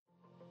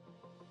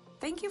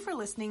Thank you for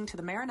listening to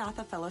the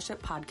Maranatha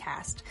Fellowship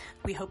podcast.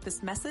 We hope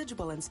this message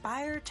will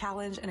inspire,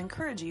 challenge, and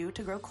encourage you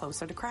to grow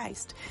closer to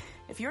Christ.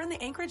 If you're in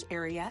the Anchorage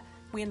area,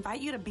 we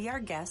invite you to be our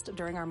guest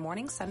during our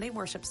morning Sunday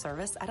worship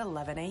service at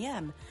 11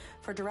 a.m.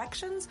 For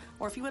directions,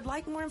 or if you would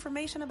like more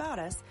information about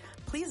us,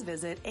 please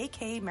visit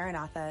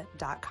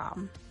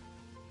akmaranatha.com.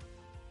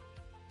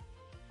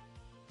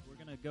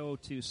 We're going to go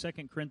to 2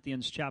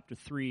 Corinthians chapter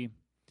 3,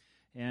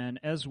 and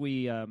as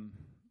we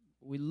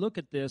look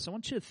at this, I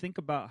want you to think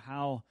about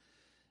how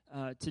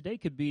today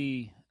could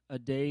be a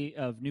day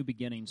of new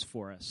beginnings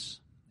for us.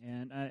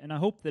 And I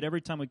hope that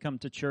every time we come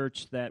to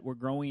church that we're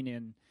growing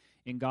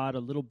in God a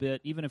little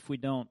bit, even if we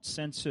don't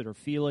sense it or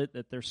feel it,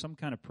 that there's some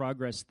kind of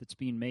progress that's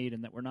being made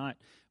and that we're not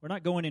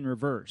going in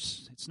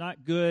reverse. It's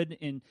not good.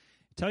 And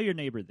tell your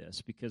neighbor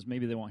this, because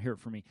maybe they won't hear it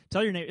from me.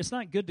 Tell your neighbor, it's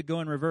not good to go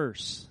in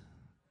reverse.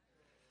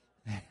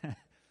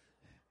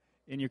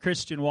 In your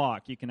Christian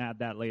walk, you can add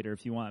that later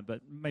if you want,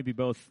 but maybe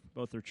both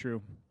are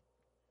true.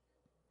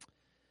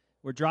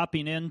 We're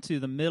dropping into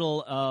the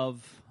middle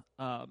of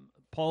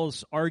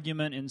Paul's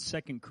argument in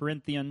 2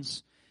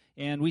 Corinthians,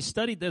 and we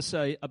studied this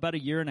about a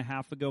year and a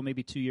half ago,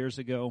 maybe 2 years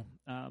ago,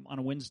 on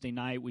a Wednesday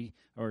night,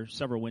 or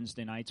several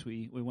Wednesday nights,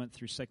 we went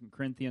through 2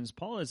 Corinthians.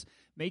 Paul is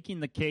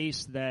making the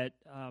case that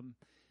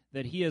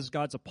he is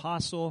God's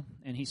apostle,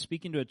 and he's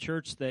speaking to a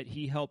church that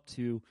he helped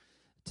to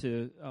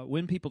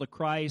win people to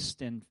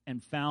Christ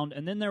and found.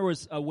 And then there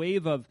was a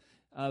wave of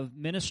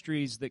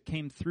ministries that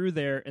came through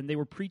there, and they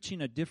were preaching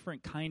a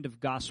different kind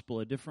of gospel,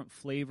 a different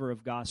flavor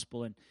of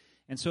gospel.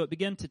 And so it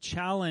began to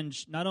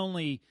challenge not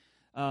only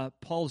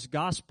Paul's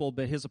gospel,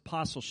 but his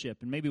apostleship.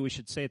 And maybe we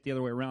should say it the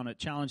other way around. It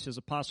challenged his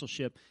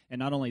apostleship, and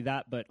not only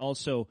that, but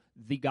also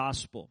the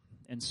gospel.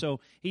 And so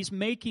he's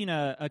making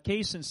a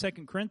case in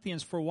 2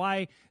 Corinthians for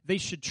why they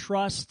should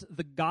trust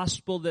the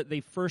gospel that they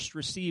first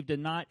received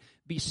and not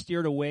be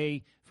steered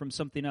away from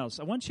something else.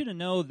 I want you to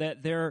know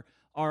that there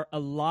are a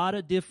lot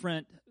of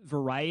different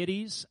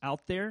varieties out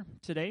there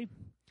today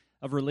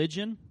of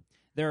religion.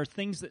 There are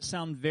things that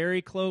sound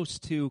very close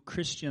to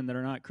Christian that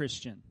are not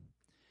Christian.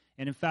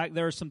 And in fact,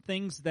 there are some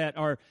things that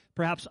are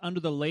perhaps under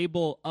the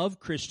label of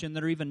Christian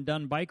that are even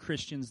done by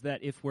Christians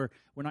that, if we're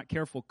not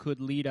careful, could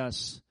lead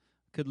us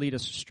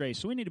astray.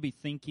 So we need to be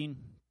thinking,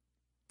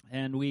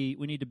 and we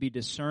need to be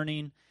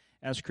discerning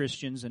as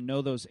Christians and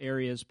know those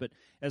areas. But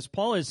as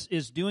Paul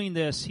is doing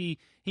this, he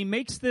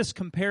makes this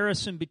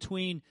comparison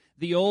between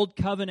the old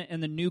covenant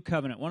and the new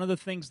covenant. One of the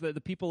things that the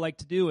people like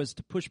to do is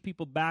to push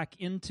people back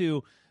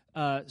into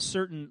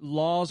certain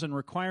laws and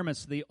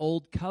requirements of the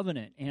old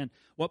covenant. And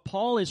what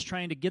Paul is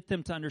trying to get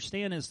them to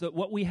understand is that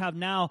what we have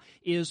now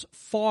is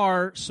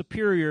far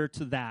superior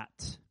to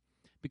that.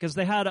 Because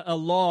they had a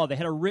law, they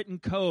had a written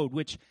code,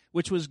 which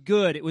was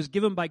good. It was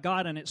given by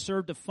God, and it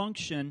served a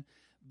function.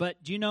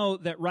 But do you know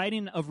that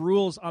writing of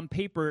rules on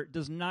paper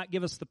does not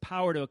give us the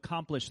power to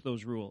accomplish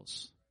those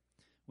rules?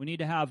 We need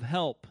to have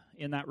help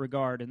in that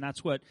regard, and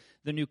that's what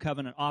the new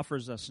covenant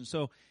offers us. And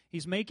so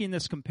he's making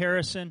this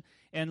comparison,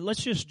 and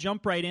let's just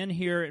jump right in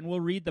here, and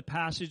we'll read the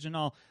passage, and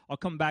I'll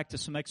come back to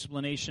some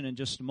explanation in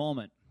just a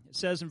moment. It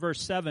says in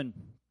verse 7,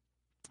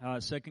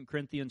 2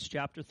 Corinthians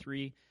chapter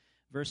 3,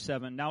 verse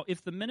 7, "Now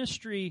if the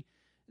ministry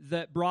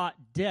that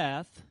brought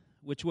death,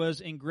 which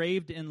was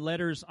engraved in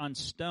letters on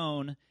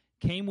stone,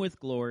 came with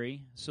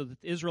glory, so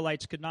that the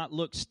Israelites could not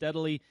look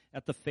steadily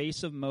at the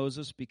face of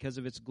Moses because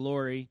of its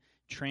glory,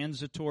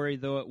 transitory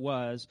though it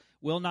was,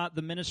 will not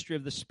the ministry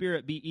of the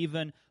Spirit be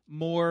even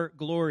more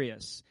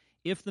glorious?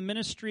 If the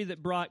ministry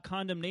that brought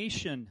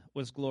condemnation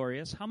was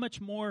glorious, how much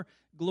more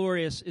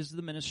glorious is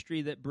the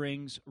ministry that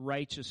brings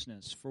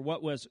righteousness? For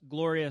what was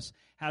glorious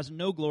has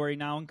no glory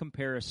now in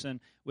comparison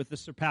with the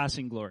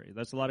surpassing glory."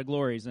 That's a lot of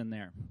glories in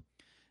there.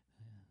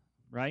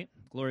 Right?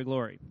 Glory,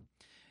 glory.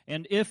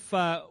 "And if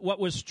what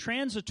was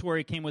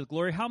transitory came with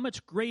glory, how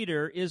much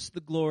greater is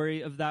the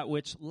glory of that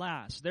which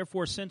lasts?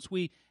 Therefore, since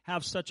we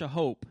have such a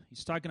hope,"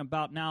 he's talking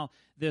about now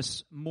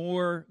this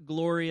more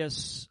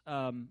glorious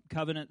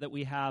covenant that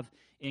we have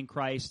in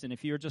Christ. And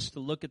if you were just to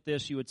look at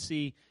this, you would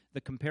see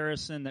the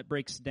comparison that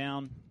breaks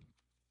down.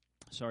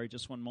 Sorry,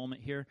 just one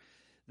moment here.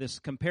 This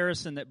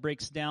comparison that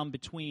breaks down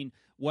between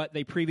what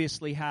they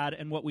previously had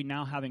and what we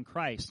now have in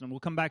Christ. And we'll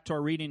come back to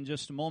our reading in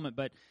just a moment,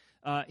 but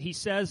he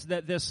says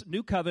that this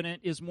new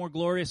covenant is more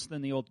glorious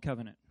than the old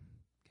covenant.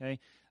 Okay,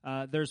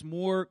 there's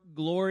more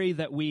glory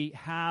that we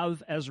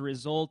have as a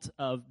result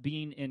of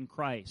being in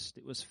Christ.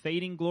 It was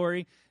fading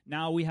glory.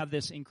 Now we have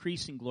this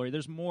increasing glory.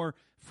 There's more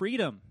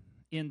freedom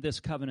in this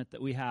covenant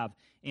that we have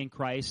in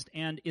Christ,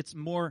 and it's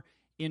more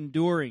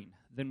enduring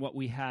than what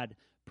we had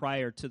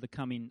prior to the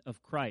coming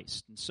of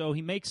Christ. And so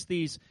he makes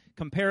these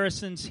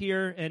comparisons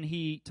here, and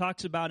he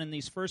talks about in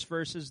these first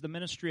verses the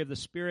ministry of the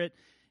Spirit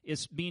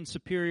is being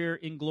superior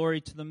in glory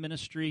to the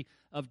ministry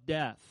of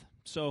death.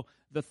 So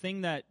the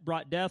thing that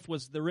brought death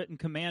was the written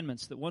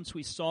commandments, that once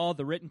we saw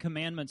the written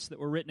commandments that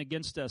were written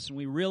against us, and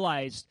we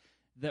realized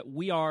that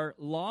we are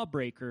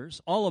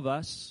lawbreakers, all of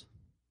us,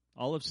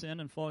 all have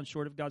sinned and fallen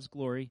short of God's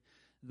glory.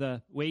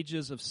 The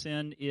wages of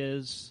sin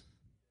is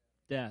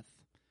death.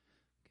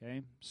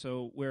 Okay,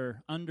 so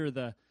we're under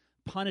the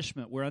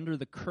punishment. We're under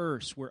the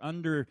curse. We're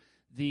under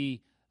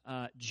the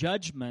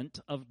judgment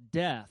of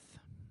death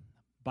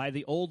by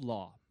the old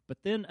law. But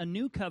then a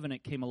new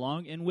covenant came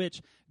along in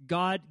which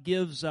God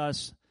gives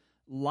us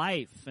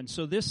life. And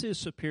so this is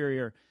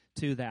superior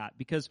to that,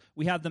 because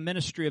we have the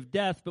ministry of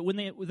death, but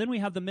then we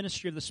have the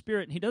ministry of the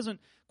Spirit. And he doesn't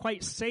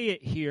quite say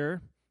it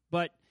here,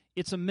 but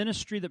it's a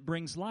ministry that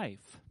brings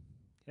life.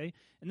 Okay?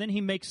 And then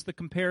he makes the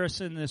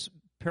comparison, this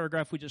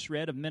paragraph we just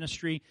read, of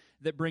ministry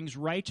that brings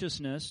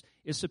righteousness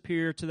is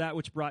superior to that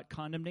which brought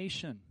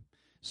condemnation.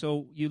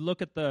 So you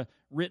look at the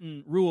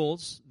written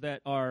rules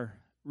that are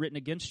written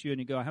against you and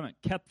you go, I haven't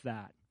kept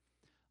that.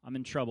 I'm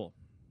in trouble.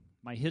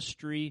 My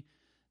history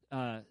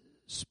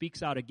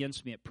speaks out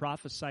against me. It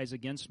prophesies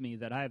against me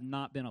that I have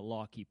not been a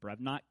law keeper.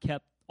 I've not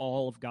kept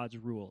all of God's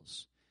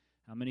rules.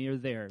 How many are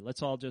there?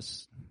 Let's all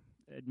just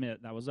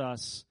admit that was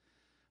us.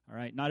 All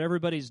right, not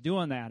everybody's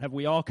doing that. Have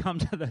we all come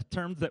to the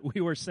terms that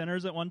we were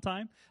sinners at one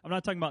time? I'm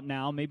not talking about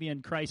now. Maybe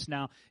in Christ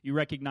now you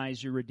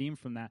recognize you're redeemed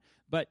from that.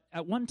 But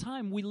at one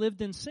time we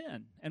lived in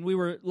sin, and we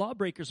were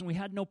lawbreakers, and we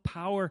had no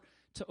power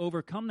to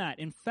overcome that.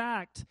 In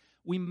fact,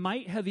 we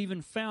might have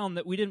even found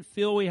that we didn't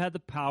feel we had the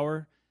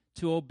power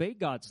to obey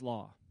God's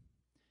law.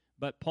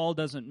 But Paul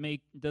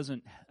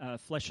doesn't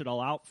flesh it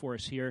all out for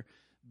us here.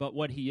 But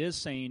what he is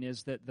saying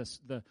is that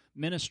the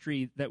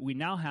ministry that we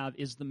now have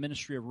is the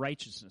ministry of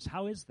righteousness.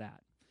 How is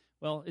that?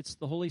 Well, it's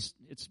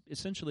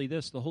essentially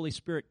this: the Holy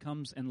Spirit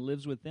comes and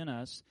lives within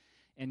us,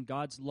 and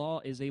God's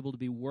law is able to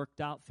be worked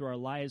out through our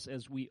lives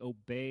as we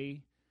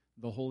obey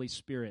the Holy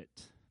Spirit.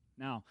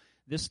 Now,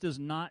 this does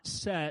not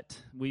set,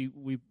 we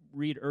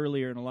read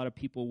earlier, and a lot of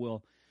people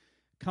will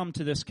come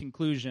to this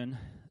conclusion,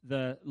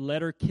 the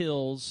letter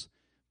kills,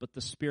 but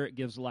the Spirit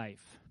gives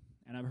life.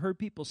 And I've heard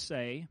people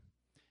say,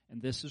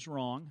 and this is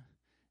wrong,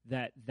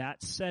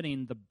 that's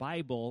setting the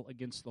Bible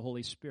against the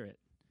Holy Spirit.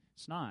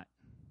 It's not.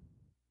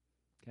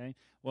 Okay?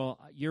 Well,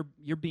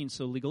 you're being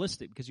so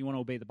legalistic because you want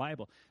to obey the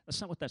Bible. That's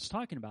not what that's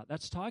talking about.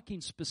 That's talking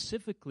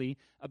specifically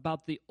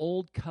about the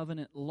Old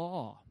Covenant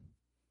law.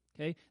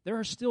 Okay? There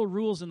are still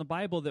rules in the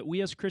Bible that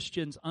we as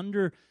Christians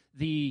under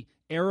the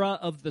era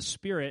of the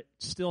Spirit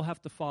still have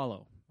to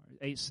follow.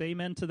 Say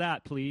amen to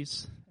that,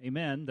 please.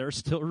 Amen. There are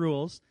still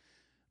rules.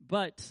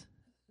 But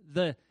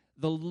the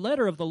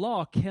letter of the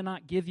law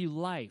cannot give you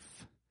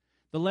life.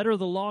 The letter of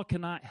the law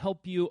cannot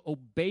help you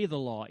obey the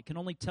law. It can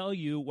only tell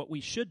you what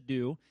we should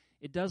do.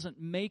 It doesn't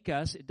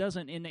it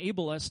doesn't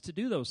enable us to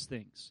do those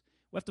things.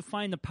 We have to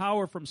find the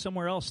power from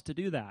somewhere else to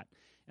do that.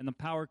 And the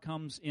power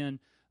comes in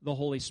the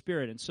Holy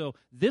Spirit. And so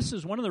this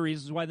is one of the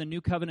reasons why the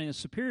new covenant is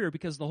superior,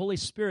 because the Holy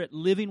Spirit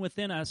living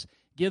within us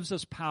gives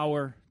us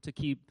power to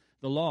keep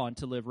the law and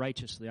to live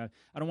righteously. I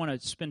don't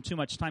want to spend too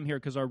much time here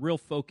because our real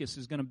focus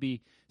is going to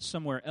be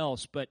somewhere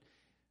else. But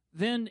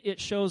then it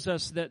shows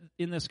us that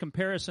in this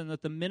comparison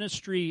that the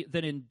ministry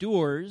that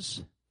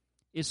endures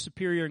is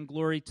superior in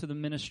glory to the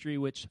ministry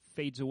which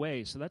fades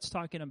away. So that's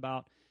talking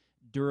about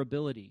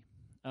durability.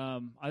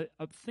 I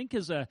think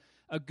is a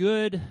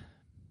good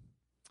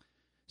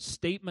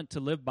statement to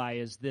live by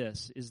is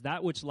this: is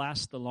that which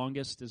lasts the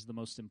longest is the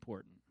most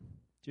important.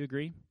 Do you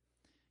agree?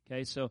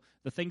 Okay, so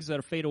the things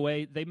that fade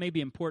away, they may be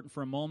important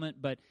for a moment,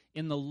 but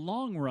in the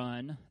long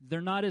run,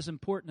 they're not as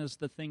important as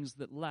the things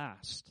that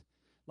last.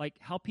 Like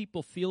how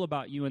people feel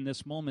about you in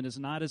this moment is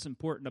not as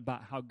important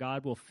about how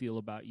God will feel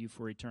about you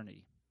for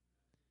eternity.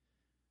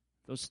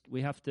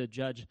 We have to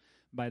judge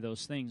by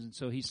those things. And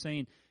so he's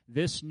saying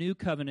this new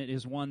covenant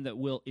is one that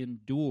will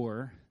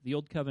endure. The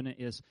old covenant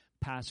is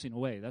passing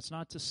away. That's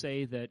not to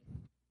say that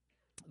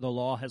the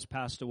law has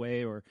passed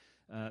away or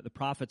the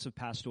prophets have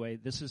passed away.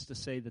 This is to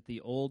say that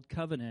the old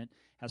covenant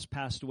has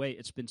passed away.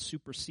 It's been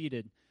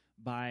superseded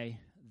by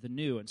the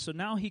new. And so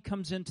now he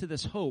comes into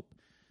this hope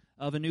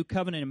of a new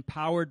covenant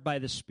empowered by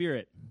the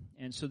Spirit.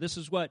 And so this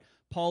is what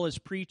Paul is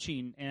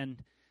preaching.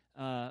 And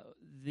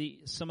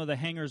some of the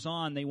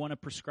hangers-on, they want to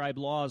prescribe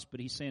laws, but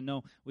he's saying,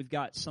 no, we've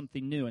got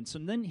something new. And so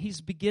then he's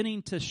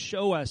beginning to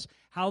show us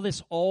how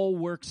this all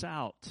works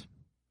out.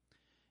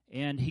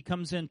 And he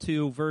comes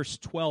into verse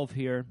 12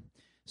 here.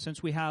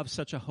 Since we have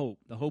such a hope,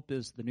 the hope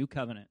is the new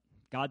covenant.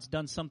 God's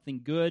done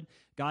something good.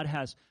 God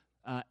has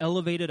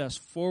elevated us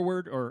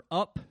forward or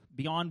up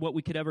beyond what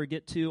we could ever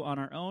get to on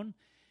our own.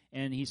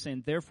 And he's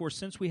saying, therefore,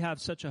 since we have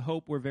such a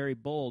hope, we're very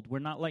bold. We're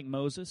not like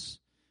Moses,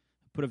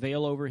 put a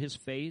veil over his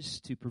face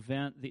to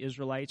prevent the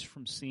Israelites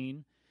from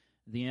seeing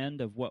the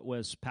end of what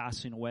was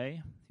passing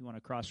away. If you want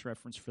a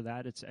cross-reference for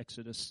that, it's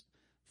Exodus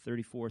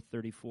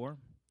 34:34.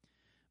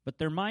 But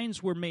their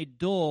minds were made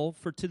dull,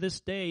 for to this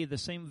day the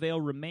same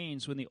veil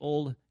remains when the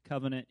old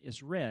covenant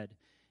is read.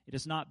 It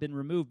has not been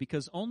removed,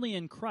 because only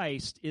in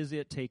Christ is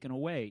it taken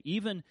away.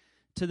 Even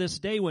to this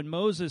day when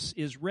Moses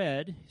is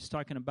read, he's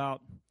talking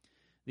about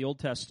the Old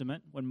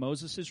Testament, when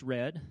Moses is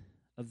read,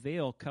 a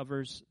veil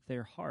covers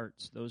their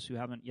hearts, those who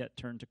haven't yet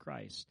turned to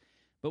Christ.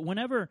 But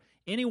whenever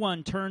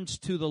anyone turns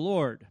to the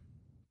Lord,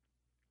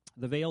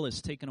 the veil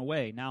is taken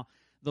away. Now,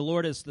 the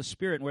Lord is the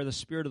Spirit, and where the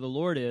Spirit of the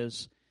Lord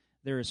is,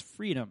 there is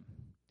freedom.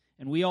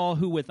 And we all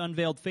who with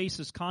unveiled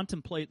faces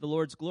contemplate the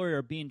Lord's glory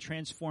are being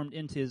transformed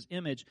into his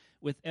image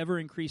with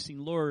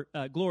ever-increasing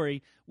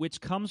glory,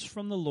 which comes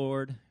from the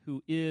Lord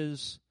who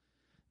is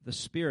the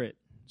Spirit.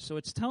 So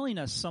it's telling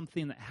us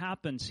something that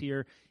happens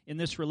here in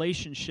this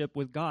relationship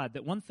with God.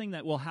 That one thing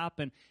that will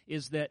happen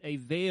is that a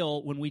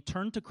veil, when we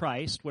turn to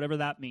Christ, whatever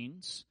that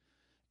means,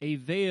 a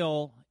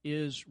veil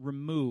is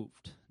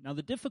removed. Now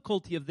the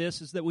difficulty of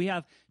this is that we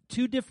have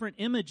two different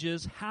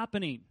images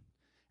happening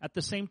at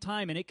the same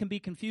time, and it can be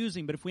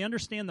confusing, but if we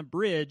understand the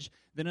bridge,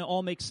 then it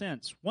all makes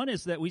sense. One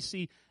is that we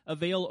see a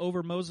veil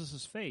over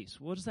Moses'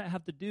 face. What does that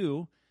have to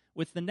do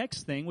with the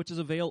next thing, which is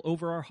a veil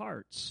over our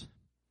hearts?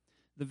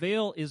 The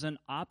veil is an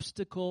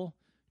obstacle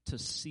to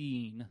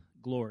seeing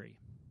glory.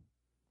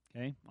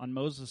 Okay, on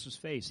Moses'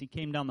 face. He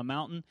came down the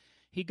mountain.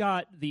 He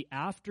got the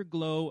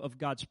afterglow of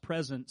God's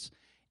presence,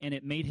 and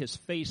it made his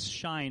face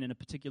shine in a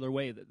particular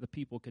way that the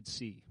people could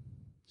see.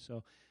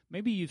 So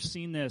maybe you've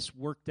seen this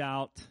worked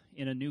out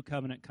in a new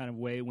covenant kind of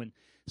way when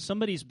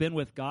somebody's been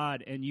with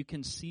God and you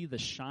can see the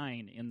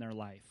shine in their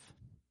life.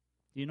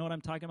 Do you know what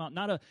I'm talking about?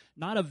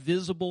 Not a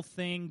visible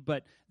thing,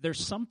 but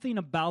there's something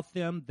about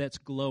them that's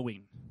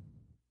glowing.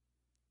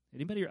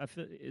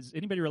 Does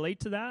anybody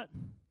relate to that?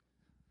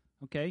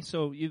 Okay,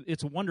 so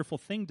it's a wonderful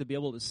thing to be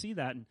able to see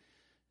that, and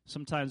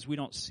sometimes we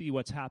don't see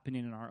what's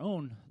happening in our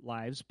own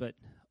lives, but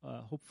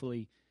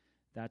hopefully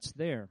that's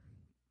there.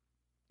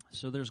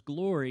 So there's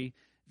glory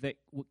that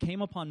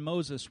came upon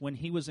Moses when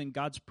he was in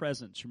God's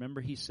presence.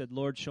 Remember, he said,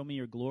 Lord, show me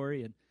your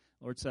glory. And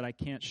the Lord said, I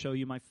can't show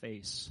you my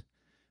face,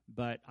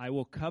 but I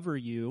will cover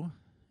you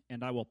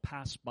and I will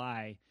pass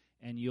by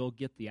and you'll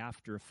get the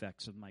after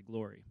effects of my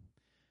glory.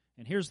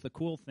 And here's the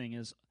cool thing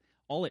is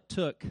all it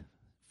took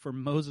for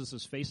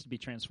Moses' face to be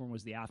transformed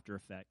was the after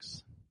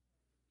effects.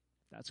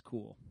 That's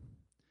cool.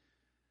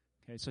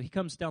 Okay, so he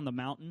comes down the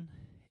mountain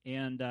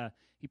and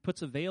he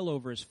puts a veil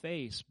over his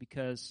face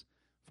because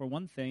for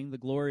one thing, the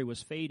glory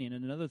was fading,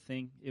 and another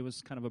thing, it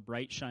was kind of a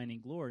bright, shining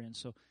glory. And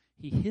so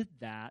he hid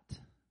that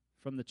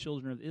from the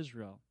children of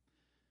Israel.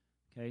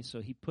 Okay,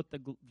 so he put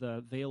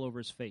the veil over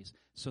his face.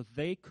 So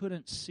they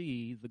couldn't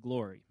see the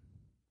glory.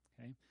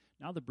 Okay,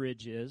 now the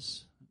bridge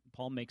is,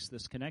 Paul makes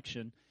this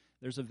connection,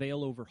 there's a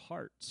veil over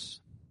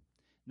hearts.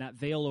 And that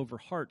veil over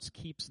hearts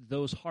keeps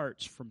those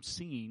hearts from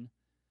seeing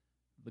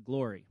the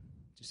glory.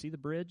 Do you see the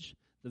bridge?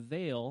 The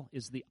veil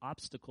is the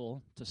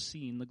obstacle to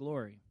seeing the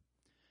glory.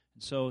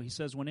 And so he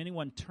says, when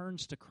anyone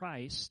turns to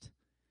Christ,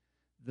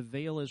 the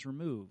veil is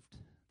removed.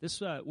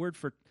 This word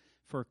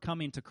for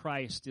coming to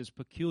Christ is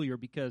peculiar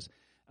because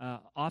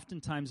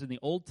oftentimes in the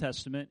Old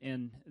Testament,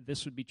 and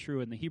this would be true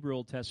in the Hebrew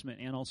Old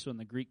Testament and also in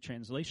the Greek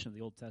translation of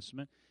the Old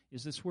Testament,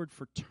 is this word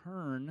for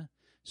turn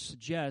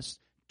suggests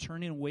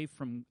turning away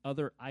from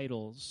other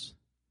idols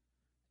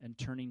and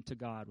turning to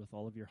God with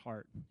all of your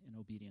heart in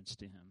obedience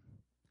to him.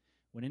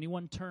 When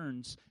anyone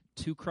turns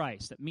to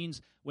Christ, that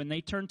means when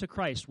they turn to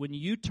Christ, when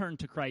you turn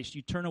to Christ,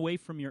 you turn away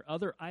from your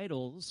other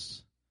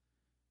idols,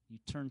 you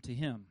turn to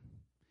him.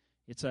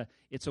 It's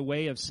a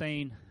way of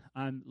saying,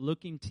 I'm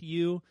looking to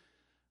you,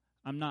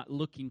 I'm not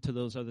looking to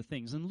those other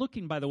things. And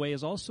looking, by the way,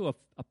 is also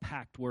a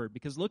packed word,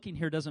 because looking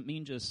here doesn't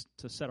mean just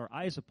to set our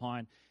eyes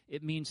upon.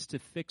 It means to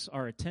fix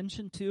our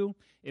attention to.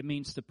 It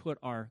means to put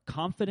our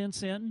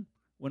confidence in.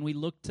 When we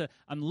look to,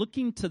 I'm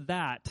looking to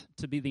that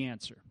to be the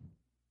answer.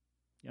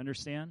 You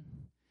understand?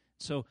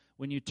 So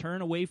when you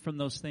turn away from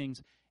those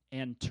things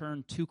and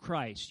turn to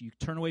Christ, you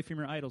turn away from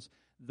your idols,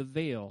 the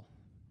veil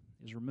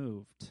is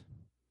removed.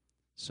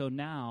 So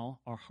now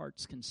our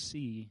hearts can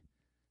see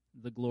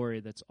the glory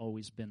that's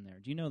always been there.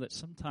 Do you know that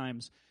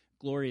sometimes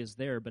glory is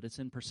there, but it's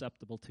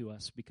imperceptible to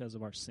us because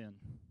of our sin?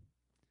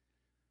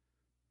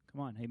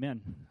 Come on,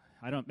 amen.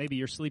 Maybe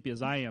you're sleepy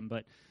as I am,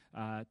 but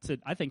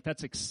I think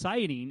that's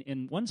exciting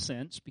in one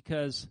sense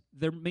because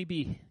there may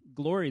be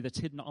glory that's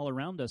hidden all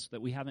around us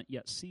that we haven't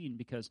yet seen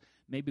because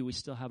maybe we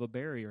still have a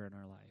barrier in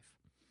our life.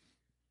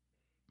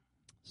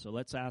 So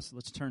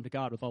let's turn to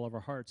God with all of our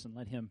hearts and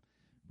let him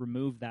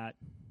remove that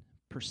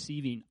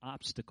perceiving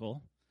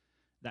obstacle,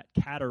 that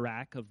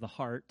cataract of the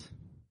heart,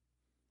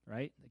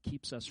 right, that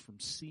keeps us from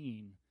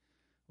seeing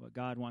what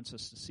God wants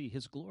us to see,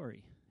 his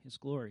glory, his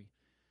glory.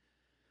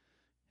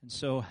 And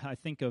so I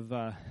think of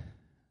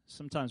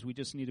sometimes we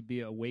just need to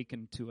be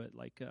awakened to it.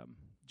 Like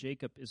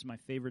Jacob is my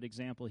favorite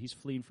example. He's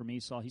fleeing from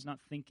Esau. He's not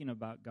thinking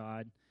about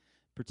God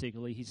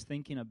particularly. He's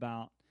thinking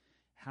about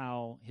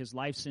how his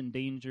life's in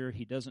danger.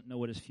 He doesn't know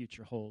what his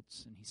future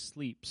holds. And he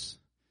sleeps.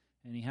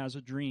 And he has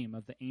a dream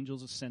of the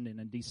angels ascending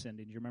and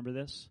descending. Do you remember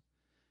this?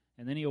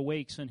 And then he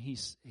awakes and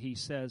he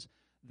says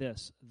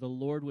this, the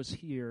Lord was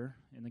here.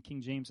 In the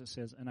King James it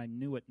says, and I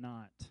knew it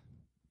not.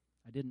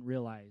 I didn't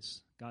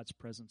realize God's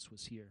presence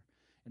was here.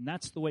 And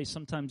that's the way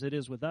sometimes it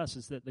is with us,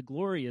 is that the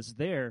glory is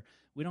there.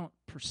 We don't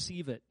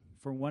perceive it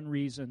for one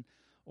reason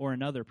or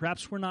another.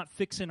 Perhaps we're not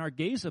fixing our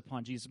gaze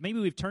upon Jesus. Maybe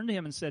we've turned to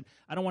him and said,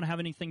 I don't want to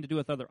have anything to do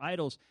with other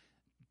idols,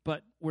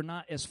 but we're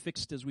not as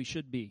fixed as we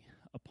should be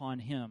upon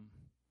him.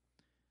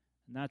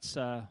 And that's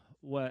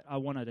what I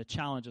wanted to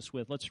challenge us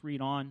with. Let's read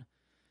on.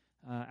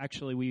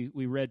 Actually,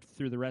 we read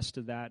through the rest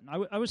of that.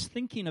 And I was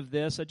thinking of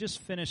this. I just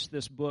finished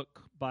this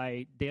book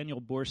by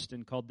Daniel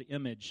Boorstin called The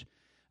Image,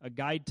 A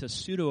Guide to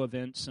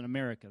Pseudo-Events in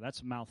America.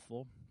 That's a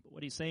mouthful. But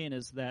what he's saying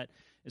is that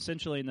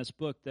essentially in this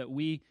book that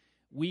we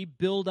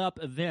build up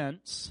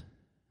events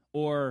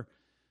or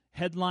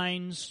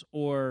headlines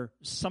or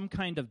some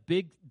kind of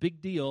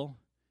big deal,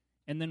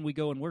 and then we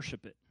go and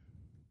worship it.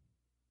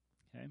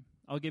 Okay?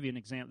 I'll give you an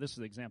example. This is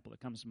the example that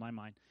comes to my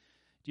mind.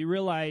 Do you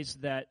realize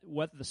that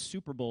what the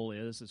Super Bowl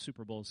is? The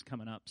Super Bowl is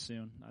coming up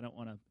soon. I don't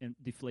want to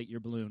deflate your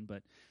balloon,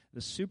 but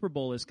the Super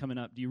Bowl is coming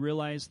up. Do you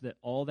realize that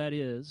all that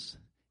is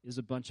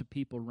a bunch of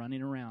people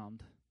running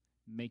around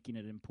making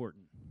it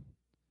important?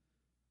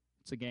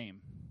 It's a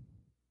game.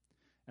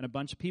 And a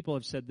bunch of people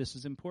have said this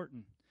is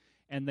important.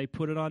 And they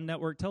put it on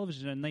network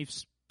television, and they've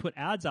put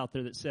ads out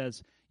there that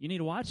says, you need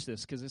to watch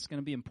this because it's going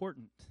to be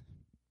important.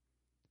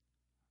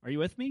 Are you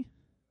with me?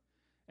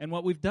 And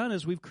what we've done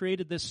is we've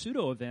created this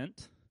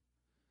pseudo-event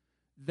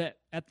that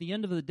at the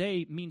end of the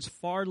day means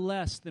far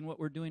less than what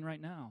we're doing right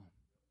now.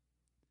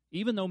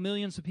 Even though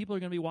millions of people are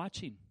going to be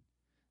watching.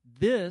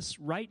 This,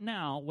 right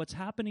now, what's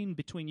happening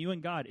between you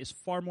and God is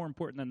far more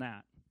important than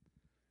that.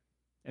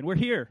 And we're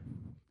here.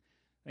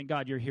 Thank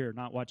God you're here,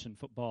 not watching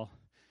football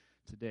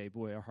today.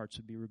 Boy, our hearts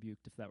would be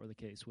rebuked if that were the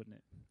case, wouldn't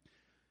it?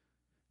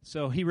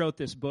 So he wrote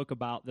this book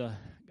about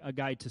a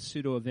guide to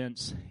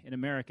pseudo-events in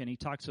America, and he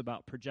talks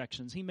about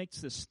projections. He makes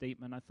this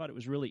statement. I thought it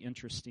was really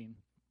interesting.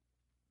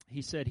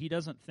 He said he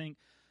doesn't think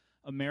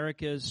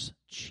America's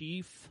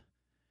chief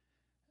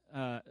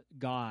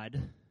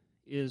God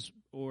is,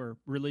 or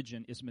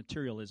religion, is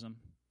materialism.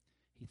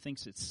 He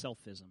thinks it's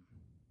selfism.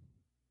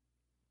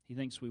 He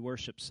thinks we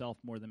worship self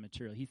more than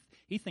material.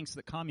 He thinks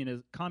that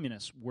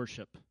communists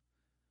worship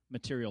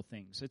material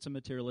things. It's a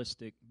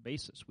materialistic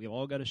basis. We've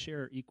all got to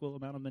share equal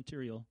amount of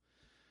material,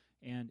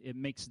 and it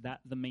makes that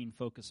the main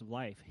focus of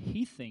life.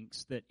 He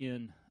thinks that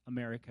in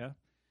America,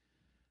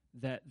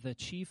 that the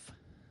chief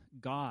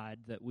God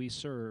that we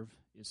serve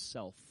is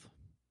self.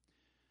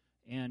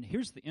 And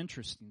here's the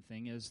interesting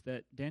thing is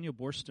that Daniel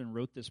Boorstin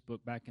wrote this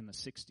book back in the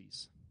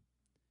 60s.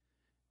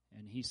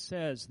 And he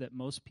says that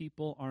most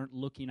people aren't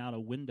looking out a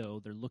window,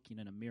 they're looking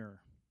in a mirror.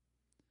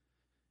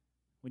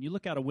 When you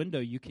look out a window,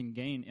 you can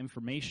gain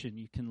information,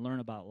 you can learn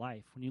about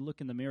life. When you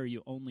look in the mirror,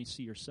 you only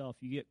see yourself.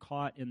 You get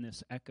caught in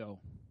this echo,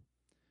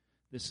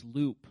 this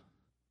loop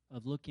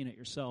of looking at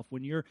yourself.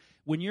 When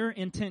your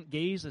intent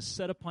gaze is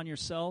set upon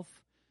yourself,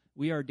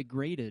 we are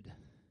degraded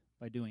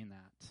by doing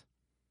that.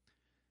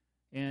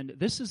 And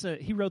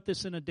he wrote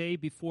this in a day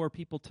before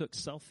people took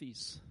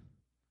selfies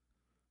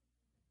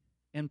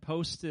and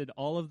posted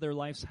all of their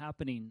life's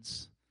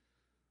happenings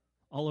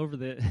all over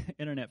the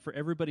internet for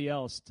everybody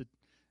else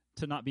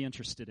to not be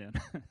interested in.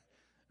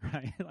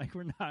 Right? Like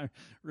we're not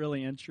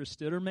really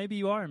interested. Or maybe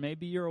you are.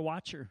 Maybe you're a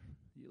watcher.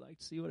 You like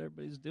to see what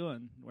everybody's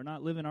doing. We're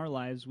not living our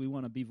lives. We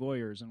want to be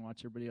voyeurs and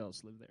watch everybody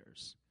else live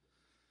theirs.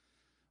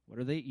 What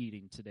are they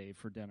eating today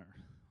for dinner?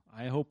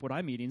 I hope what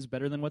I'm eating is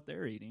better than what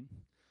they're eating.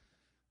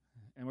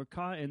 And we're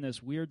caught in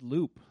this weird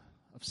loop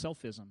of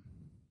selfism.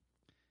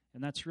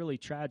 And that's really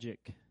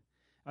tragic.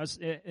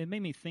 It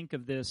made me think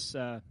of this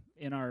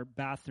in our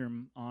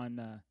bathroom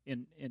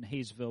in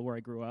Hayesville, where I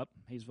grew up,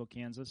 Hayesville,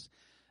 Kansas.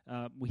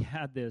 We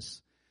had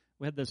this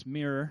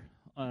mirror,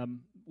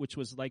 which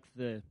was like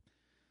the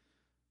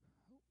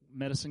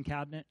medicine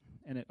cabinet,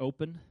 and it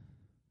opened.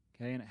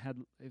 Okay, and it had,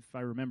 if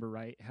I remember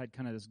right, it had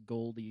kind of this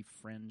goldy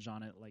fringe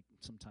on it, like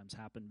sometimes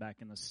happened back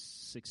in the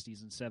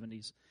 60s and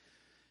 70s.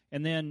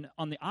 And then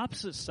on the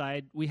opposite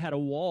side, we had a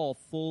wall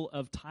full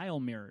of tile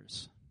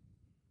mirrors.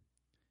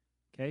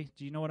 Okay,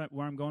 do you know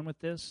where I'm going with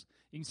this?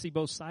 You can see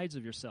both sides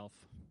of yourself.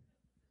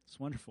 It's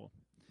wonderful.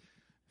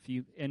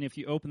 If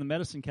you open the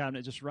medicine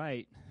cabinet just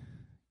right,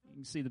 you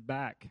can see the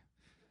back.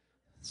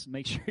 So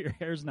make sure your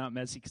hair's not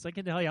messy, because I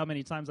can tell you how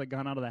many times I've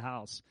gone out of the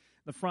house.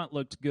 The front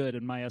looked good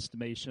in my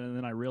estimation, and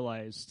then I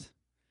realized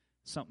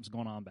something's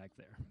going on back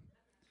there.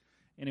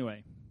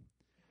 Anyway,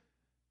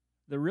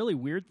 the really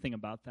weird thing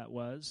about that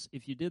was,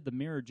 if you did the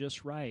mirror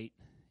just right,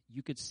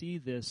 you could see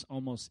this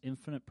almost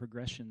infinite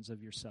progressions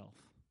of yourself.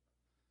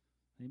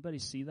 Anybody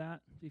see that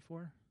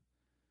before?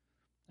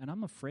 And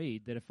I'm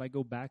afraid that if I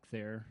go back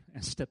there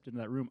and stepped into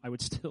that room, I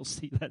would still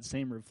see that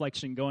same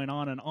reflection going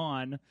on and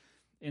on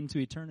into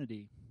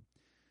eternity.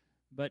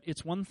 But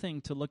it's one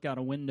thing to look out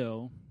a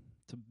window,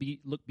 to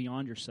look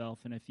beyond yourself,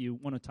 and if you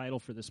want a title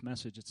for this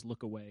message, it's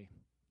Look Away.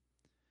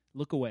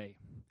 Look away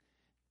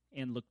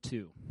and look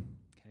to.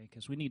 Okay,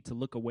 because we need to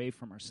look away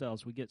from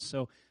ourselves. We get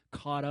so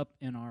caught up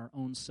in our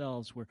own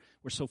selves. We're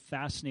so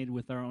fascinated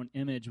with our own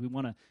image. We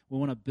want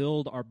to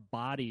build our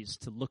bodies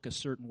to look a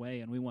certain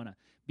way, and we want to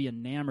be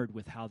enamored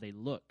with how they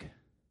look.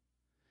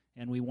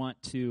 And we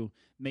want to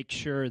make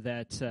sure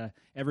that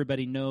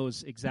everybody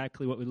knows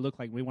exactly what we look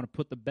like. We want to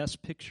put the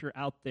best picture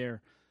out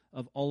there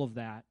of all of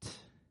that.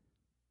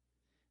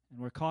 And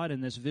we're caught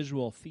in this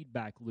visual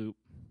feedback loop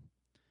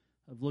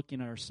of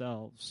looking at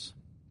ourselves.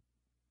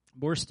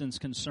 Boorstin's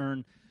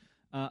concern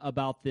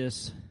about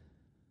this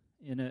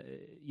in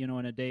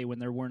a day when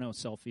there were no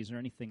selfies or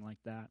anything like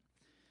that.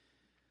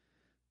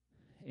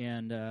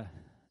 And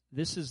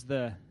this is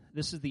the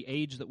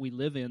age that we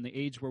live in, the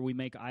age where we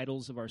make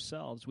idols of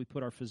ourselves. We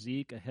put our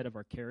physique ahead of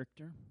our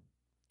character.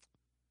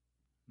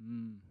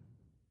 Do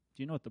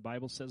you know what the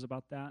Bible says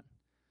about that?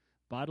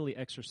 Bodily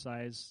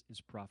exercise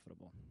is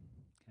profitable.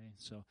 Okay,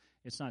 so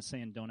it's not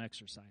saying don't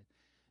exercise,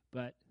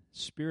 but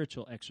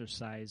spiritual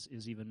exercise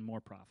is even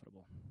more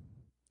profitable.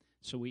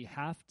 So we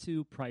have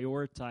to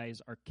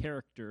prioritize our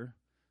character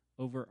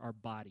over our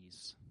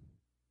bodies.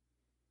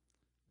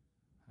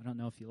 I don't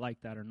know if you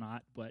like that or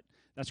not, but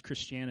that's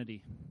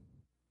Christianity.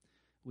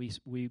 We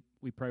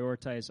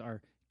prioritize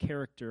our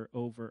character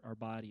over our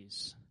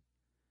bodies.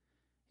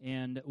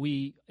 And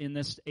we, in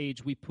this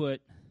age, we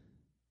put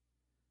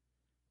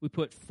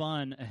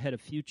fun ahead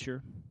of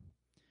future,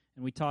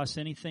 and we toss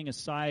anything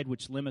aside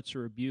which limits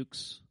or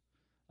rebukes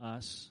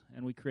us,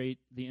 and we create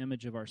the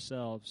image of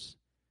ourselves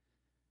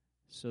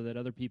so that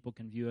other people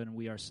can view it and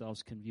we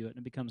ourselves can view it, and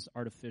it becomes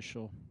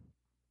artificial.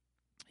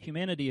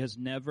 Humanity has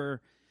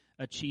never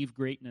achieved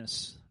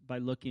greatness by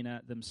looking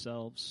at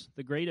themselves.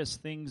 The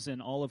greatest things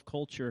in all of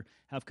culture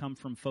have come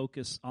from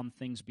focus on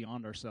things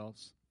beyond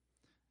ourselves.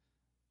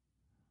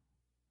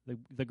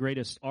 The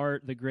greatest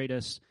art, the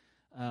greatest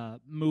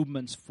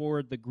movements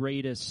forward, the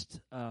greatest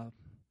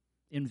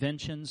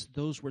inventions,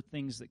 those were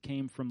things that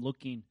came from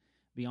looking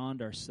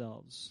beyond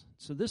ourselves.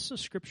 So this is a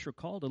scripture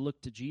call to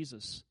look to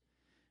Jesus.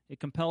 It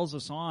compels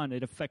us on.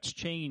 It affects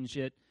change.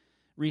 It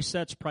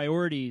resets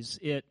priorities.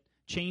 It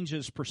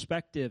changes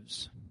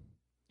perspectives.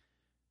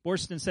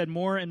 Borston said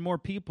more and more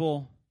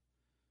people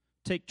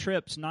take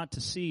trips not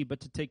to see,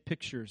 but to take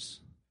pictures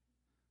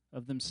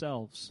of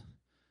themselves.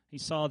 He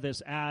saw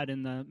this ad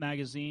in the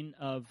magazine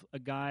of a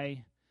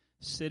guy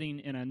sitting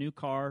in a new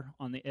car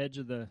on the edge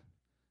of the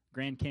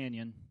Grand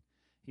Canyon.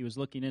 He was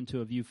looking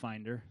into a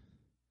viewfinder.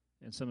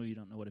 And some of you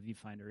don't know what a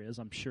viewfinder is,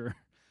 I'm sure.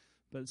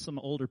 But some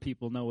older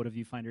people know what a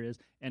viewfinder is.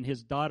 And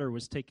his daughter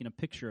was taking a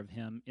picture of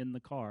him in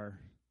the car.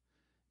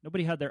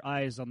 Nobody had their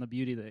eyes on the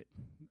beauty that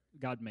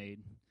God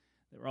made.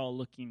 They were all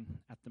looking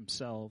at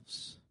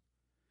themselves.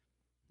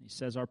 He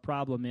says our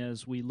problem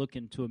is we look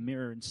into a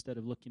mirror instead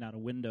of looking out a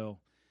window,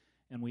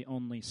 and we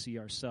only see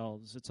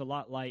ourselves. It's a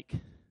lot like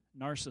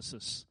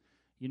Narcissus.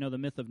 You know the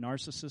myth of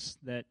Narcissus,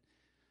 that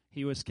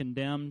he was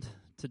condemned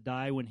to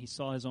die when he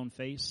saw his own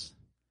face,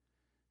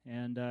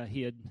 and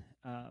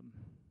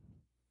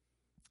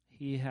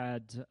he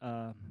had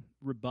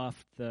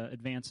rebuffed the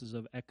advances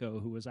of Echo,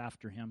 who was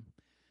after him,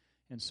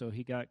 and so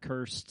he got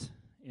cursed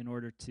in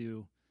order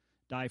to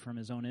die from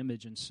his own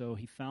image, and so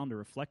he found a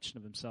reflection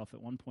of himself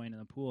at one point in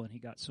the pool, and he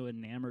got so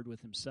enamored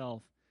with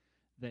himself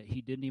that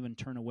he didn't even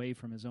turn away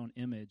from his own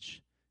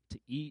image to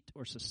eat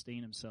or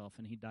sustain himself,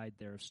 and he died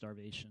there of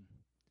starvation.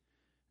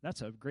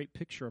 That's a great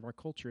picture of our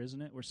culture,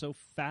 isn't it? We're so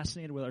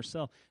fascinated with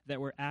ourselves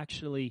that we're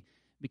actually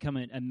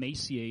becoming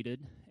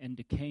emaciated and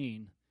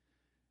decaying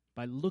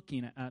by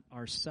looking at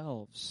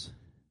ourselves.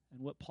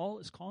 And what Paul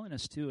is calling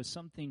us to is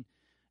something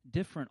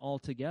different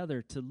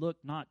altogether, to look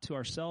not to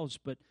ourselves,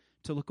 but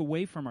to look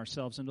away from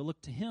ourselves and to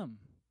look to Him,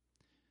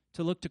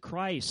 to look to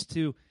Christ.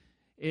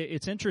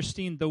 It's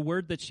interesting, the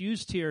word that's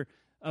used here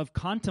of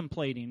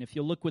contemplating. If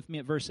you look with me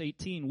at verse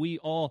 18, we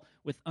all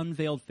with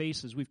unveiled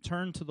faces, we've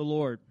turned to the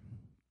Lord.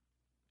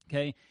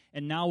 Okay,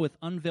 and now with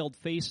unveiled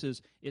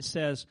faces, it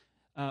says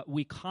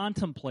we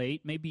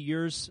contemplate. Maybe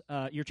your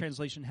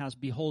translation has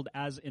 "behold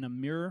as in a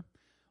mirror,"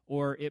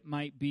 or it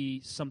might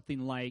be something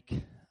like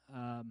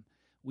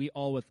we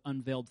all with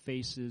unveiled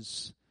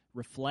faces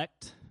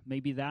reflect.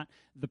 Maybe that.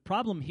 The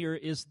problem here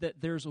is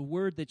that there's a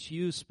word that's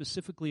used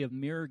specifically of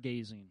mirror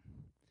gazing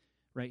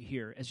right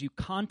here. As you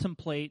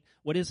contemplate,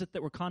 what is it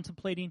that we're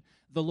contemplating?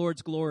 The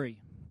Lord's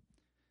glory.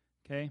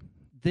 Okay,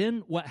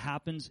 then what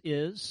happens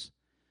is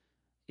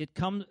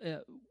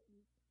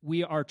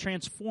we are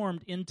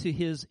transformed into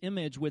His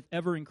image with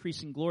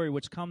ever-increasing glory,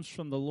 which comes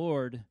from the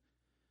Lord,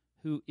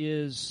 who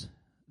is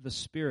the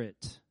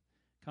Spirit.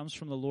 Comes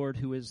from the Lord,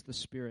 who is the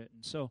Spirit.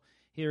 And so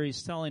here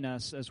He's telling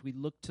us, as we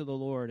look to the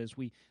Lord, as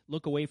we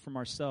look away from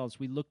ourselves,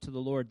 we look to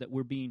the Lord, that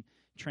we're being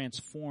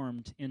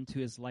transformed into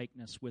His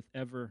likeness with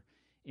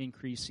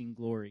ever-increasing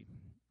glory.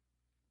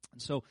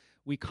 And so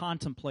we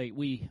contemplate,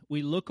 we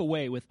look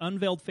away. With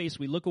unveiled face,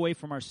 we look away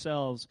from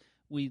ourselves,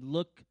 we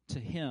look to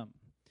Him.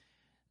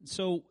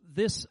 So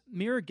this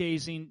mirror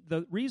gazing,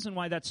 the reason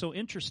why that's so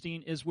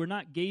interesting is we're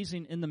not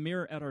gazing in the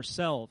mirror at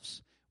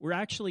ourselves. We're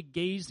actually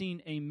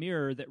gazing a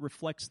mirror that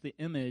reflects the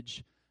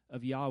image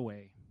of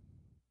Yahweh.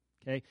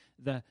 Okay,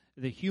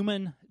 the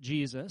human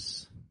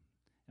Jesus,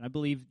 and I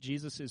believe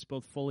Jesus is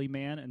both fully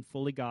man and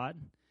fully God,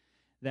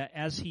 that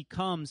as He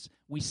comes,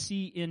 we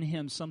see in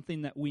Him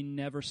something that we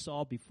never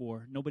saw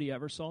before. Nobody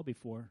ever saw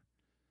before.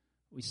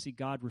 We see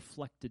God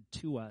reflected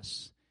to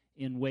us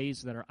in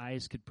ways that our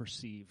eyes could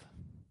perceive.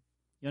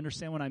 You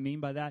understand what I mean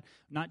by that?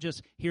 Not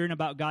just hearing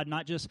about God,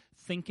 not just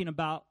thinking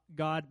about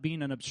God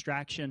being an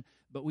abstraction,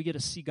 but we get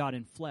to see God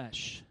in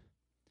flesh.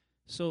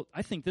 So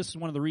I think this is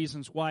one of the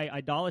reasons why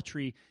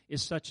idolatry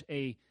is such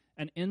an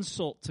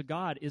insult to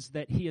God, is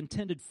that He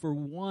intended for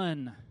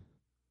one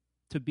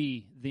to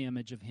be the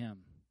image of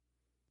Him.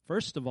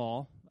 First of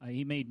all,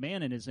 He made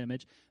man in his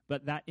image,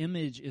 but that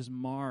image is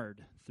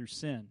marred through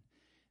sin.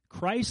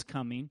 Christ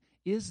coming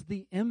is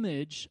the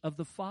image of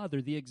the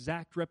Father, the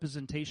exact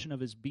representation of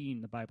his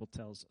being, the Bible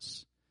tells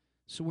us.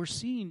 So we're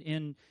seeing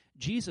in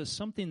Jesus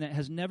something that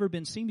has never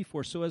been seen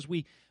before. So as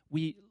we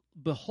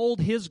behold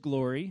his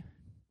glory,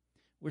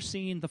 we're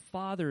seeing the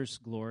Father's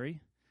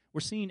glory.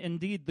 We're seeing,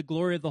 indeed, the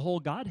glory of the whole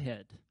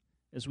Godhead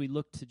as we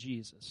look to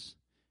Jesus.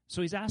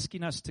 So he's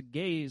asking us to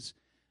gaze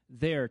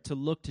there, to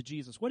look to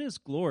Jesus. What is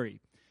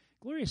glory?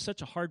 Glory is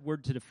such a hard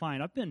word to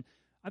define. I've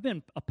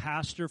been a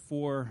pastor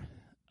for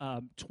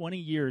 20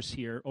 years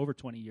here, over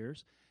 20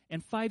 years,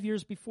 and 5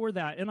 years before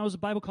that, and I was a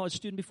Bible college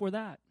student before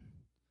that.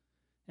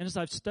 And as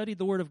I've studied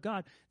the Word of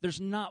God, there's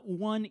not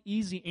one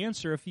easy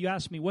answer. If you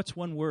ask me what's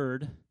one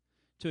word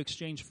to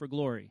exchange for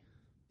glory,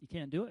 you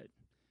can't do it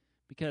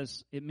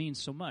because it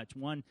means so much.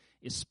 One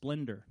is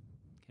splendor,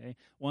 okay?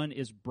 One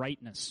is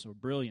brightness or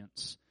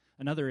brilliance.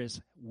 Another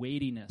is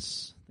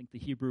weightiness. I think the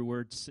Hebrew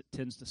word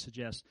tends to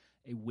suggest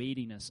a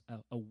weightiness,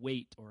 a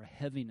weight or a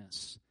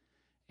heaviness.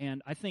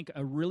 And I think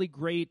a really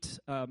great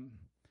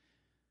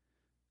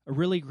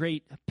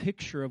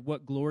picture of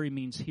what glory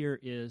means here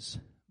is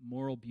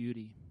moral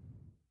beauty.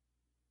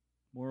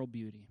 Moral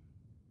beauty.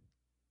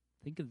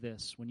 Think of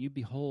this. When you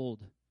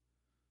behold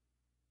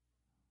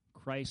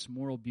Christ's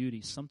moral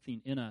beauty,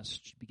 something in us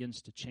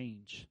begins to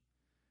change.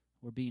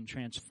 We're being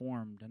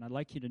transformed. And I'd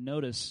like you to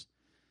notice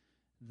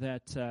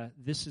that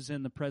this is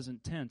in the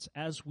present tense.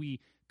 As we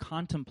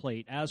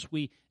contemplate, as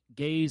we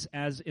gaze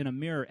as in a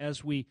mirror,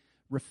 as we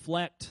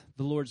reflect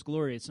the Lord's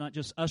glory. It's not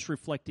just us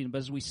reflecting, but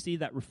as we see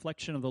that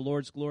reflection of the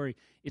Lord's glory,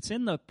 it's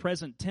in the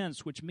present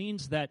tense, which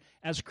means that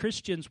as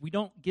Christians, we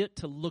don't get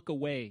to look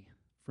away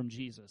from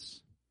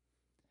Jesus.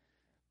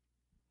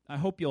 I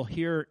hope you'll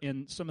hear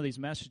in some of these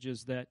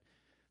messages that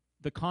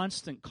the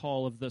constant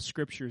call of the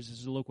Scriptures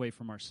is to look away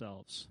from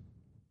ourselves.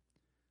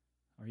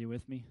 Are you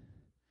with me?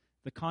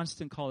 The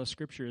constant call of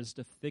Scripture is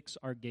to fix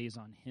our gaze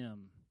on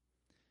Him.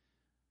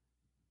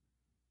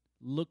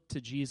 Look to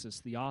Jesus,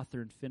 the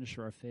author and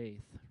finisher of our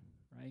faith,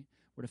 right?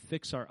 We're to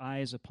fix our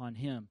eyes upon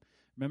Him.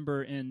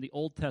 Remember in the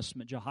Old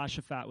Testament,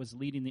 Jehoshaphat was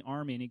leading the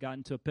army and he got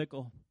into a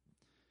pickle.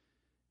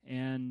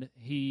 And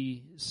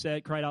he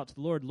cried out to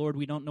the Lord, Lord,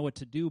 we don't know what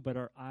to do, but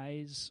our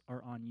eyes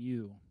are on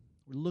you.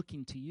 We're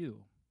looking to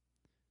you.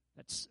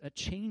 That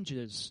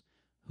changes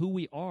who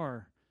we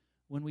are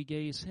when we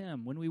gaze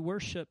Him. When we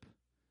worship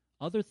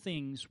other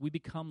things, we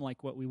become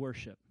like what we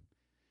worship.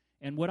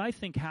 And what I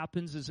think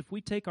happens is if we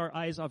take our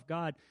eyes off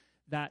God,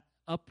 that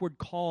upward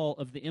call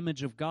of the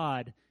image of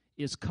God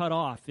is cut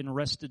off in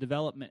arrested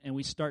development, and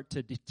we start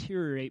to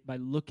deteriorate by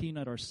looking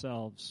at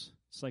ourselves.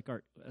 It's like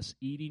us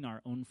eating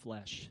our own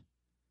flesh.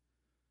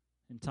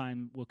 In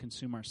time, we'll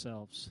consume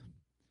ourselves.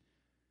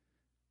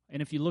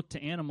 And if you look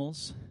to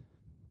animals,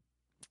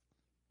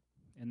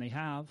 and they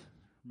have,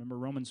 remember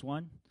Romans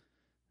 1?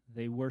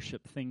 They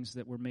worship things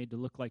that were made to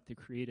look like they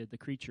created, the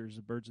creatures,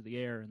 the birds of the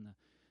air, and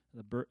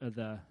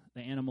the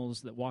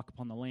animals that walk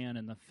upon the land,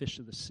 and the fish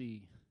of the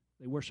sea.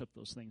 They worship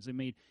those things. They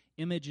made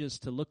images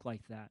to look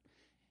like that.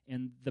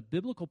 And the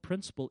biblical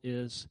principle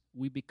is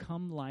we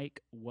become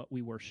like what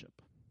we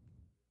worship.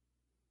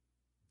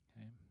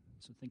 Okay?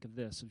 So think of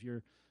this. If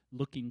you're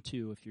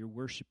if you're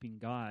worshiping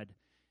God,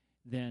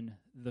 then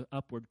the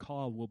upward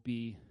call will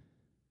be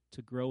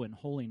to grow in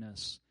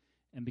holiness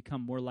and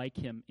become more like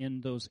Him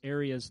in those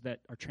areas that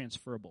are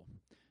transferable.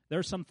 There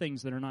are some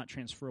things that are not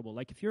transferable.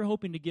 Like if you're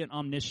hoping to get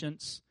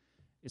omniscience,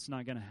 it's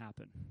not going to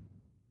happen.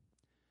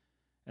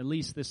 At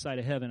least this side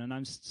of heaven, and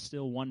I'm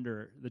still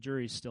the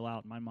jury's still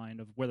out in my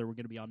mind of whether we're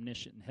going to be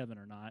omniscient in heaven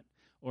or not,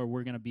 or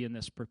we're going to be in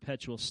this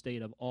perpetual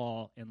state of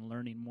awe and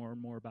learning more and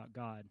more about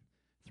God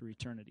through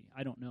eternity.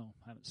 I don't know.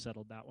 I haven't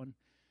settled that one.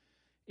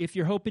 If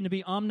you're hoping to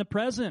be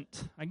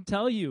omnipresent, I can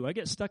tell you, I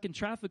get stuck in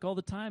traffic all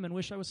the time and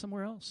wish I was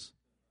somewhere else.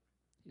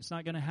 It's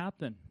not going to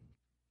happen.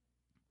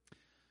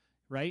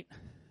 Right?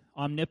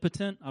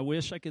 Omnipotent, I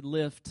wish I could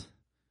lift.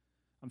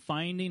 I'm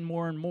finding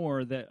more and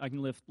more that I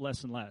can lift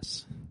less and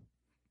less.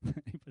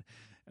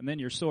 And then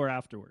you're sore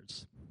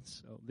afterwards.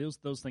 So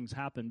those things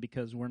happen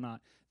because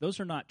those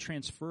are not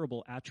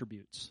transferable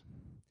attributes.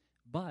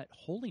 But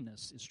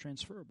holiness is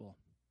transferable.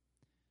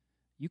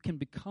 You can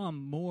become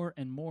more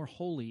and more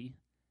holy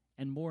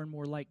and more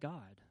like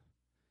God.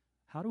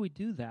 How do we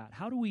do that?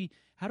 How do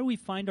we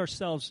find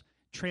ourselves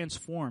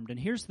transformed? And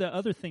here's the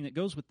other thing that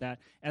goes with that.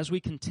 As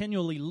we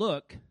continually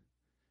look,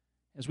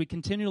 as we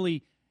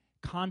continually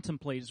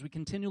contemplate, as we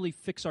continually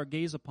fix our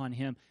gaze upon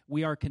Him,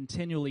 we are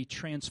continually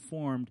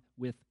transformed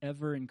with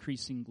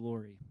ever-increasing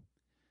glory.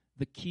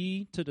 The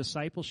key to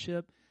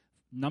discipleship,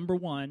 number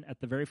one, at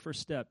the very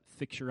first step,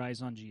 fix your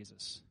eyes on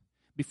Jesus.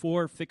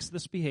 Before fix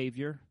this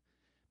behavior,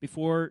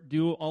 before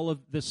do all of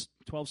this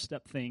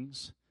 12-step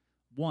things,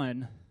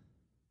 one,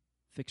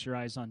 fix your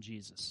eyes on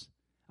Jesus.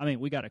 I mean,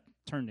 we got to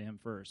turn to Him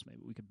first.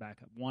 Maybe we could back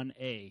up.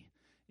 1A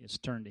is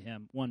turn to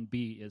Him.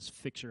 1B is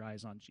fix your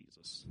eyes on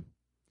Jesus.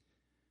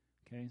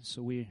 Okay,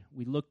 so we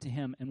look to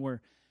Him, and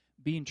we're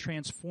being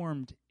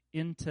transformed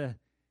into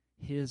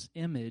His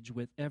image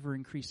with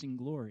ever-increasing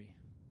glory.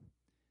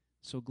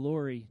 So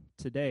glory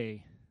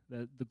today,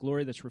 the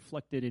glory that's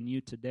reflected in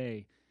you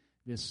today,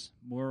 this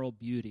moral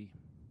beauty,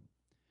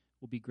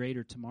 will be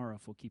greater tomorrow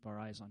if we'll keep our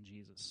eyes on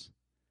Jesus.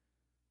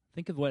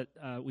 Think of what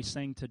we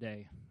sang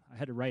today. I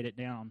had to write it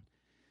down.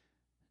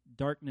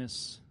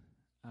 Darkness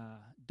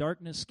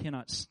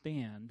cannot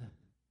stand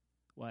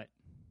what?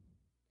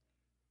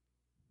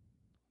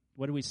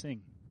 What do we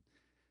sing?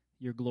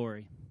 Your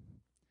glory.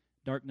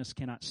 Darkness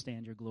cannot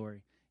stand your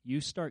glory. You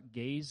start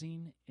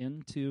gazing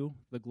into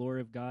the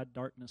glory of God,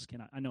 darkness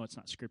cannot. I know it's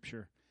not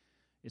scripture.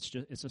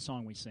 It's a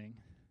song we sing.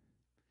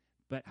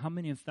 But how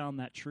many have found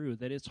that true?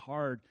 That it's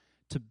hard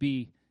to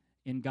be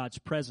in God's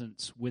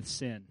presence with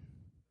sin.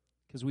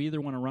 Because we either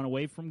want to run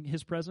away from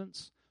His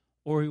presence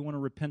or we want to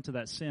repent of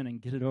that sin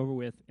and get it over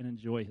with and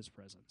enjoy His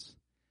presence.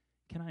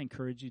 Can I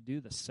encourage you to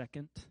do the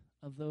second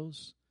of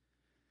those?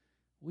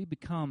 We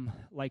become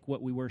like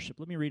what we worship.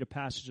 Let me read a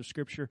passage of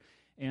Scripture,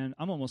 and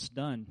I'm almost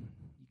done.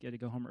 You get to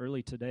go home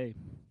early today.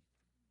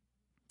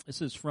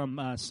 This is from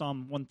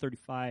Psalm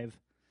 135,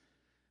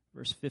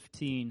 verse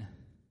 15.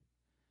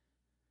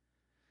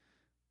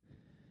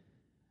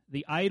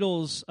 The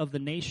idols of the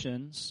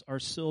nations are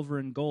silver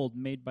and gold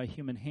made by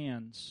human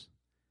hands.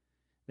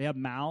 They have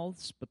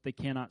mouths, but they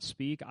cannot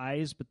speak,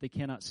 eyes, but they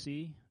cannot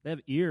see. They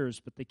have ears,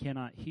 but they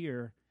cannot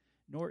hear,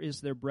 nor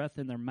is there breath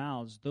in their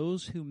mouths.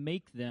 Those who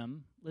make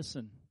them,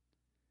 listen,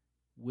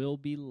 will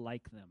be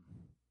like them.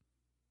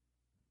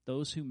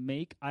 Those who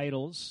make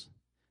idols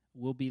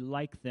will be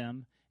like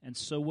them, and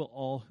so will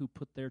all who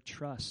put their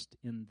trust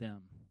in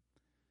them.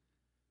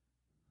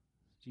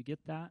 Do you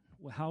get that?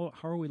 How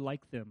are we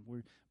like them?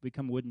 We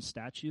become wooden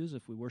statues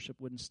if we worship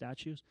wooden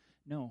statues?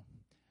 No.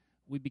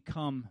 We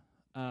become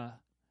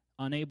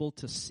unable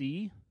to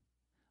see,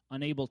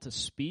 unable to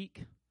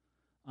speak,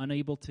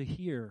 unable to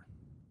hear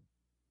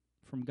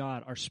from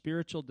God. Our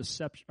spiritual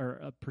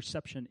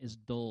perception is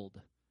dulled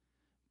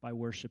by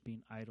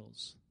worshiping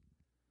idols.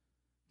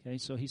 Okay,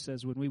 so he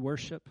says when we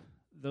worship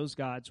those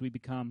gods, we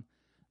become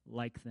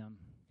like them.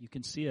 You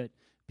can see it.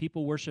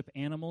 People worship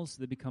animals,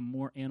 they become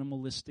more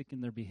animalistic in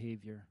their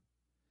behavior.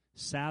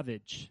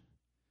 Savage,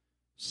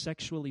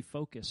 sexually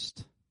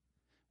focused.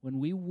 When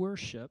we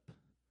worship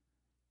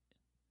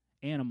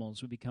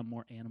animals, we become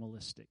more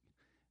animalistic.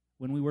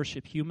 When we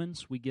worship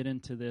humans, we get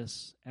into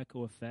this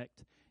echo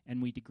effect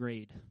and we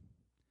degrade.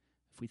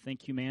 If we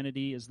think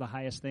humanity is the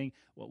highest thing,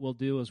 what we'll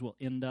do is we'll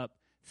end up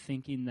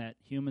thinking that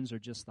humans are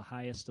just the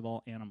highest of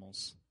all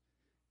animals.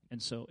 And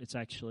so it's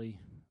actually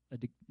a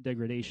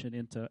degradation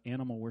into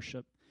animal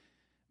worship.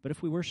 But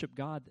if we worship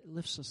God, it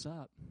lifts us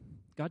up.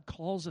 God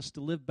calls us to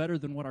live better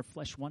than what our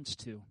flesh wants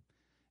to.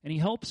 And He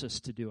helps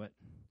us to do it.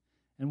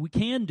 And we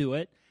can do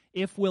it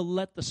if we'll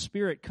let the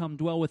Spirit come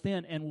dwell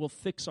within and we'll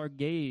fix our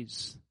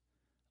gaze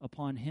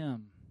upon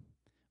Him.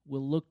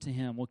 We'll look to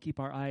Him. We'll keep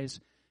our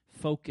eyes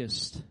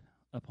focused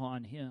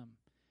upon Him.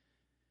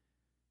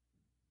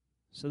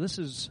 So this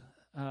is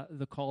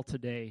the call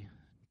today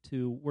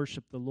to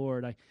worship the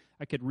Lord.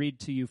 I could read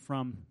to you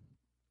from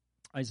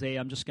Isaiah.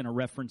 I'm just going to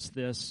reference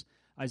this.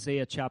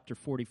 Isaiah chapter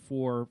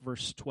 44,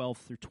 verse 12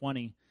 through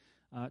 20,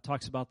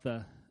 talks about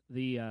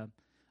the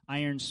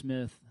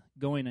ironsmith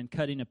going and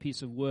cutting a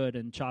piece of wood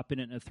and chopping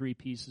it into 3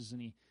 pieces,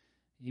 and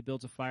he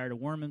builds a fire to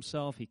warm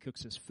himself, he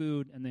cooks his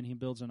food, and then he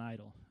builds an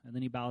idol. And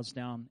then he bows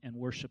down and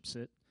worships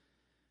it,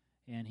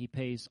 and he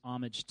pays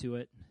homage to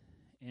it,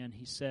 and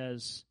he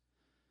says,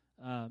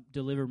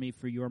 deliver me,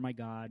 for you are my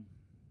God.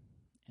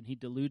 And he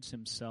deludes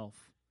himself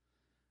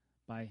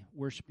by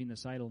worshiping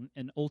this idol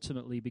and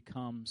ultimately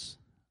becomes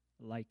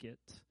like it.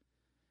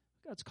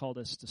 God's called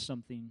us to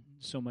something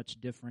so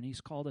much different. He's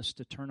called us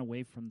to turn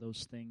away from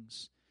those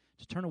things,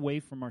 to turn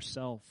away from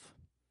ourselves.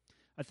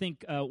 I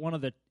think one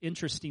of the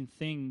interesting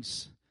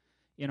things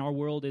in our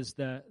world is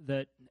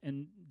that,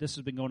 and this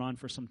has been going on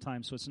for some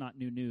time, so it's not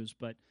new news,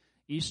 but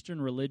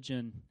Eastern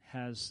religion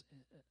has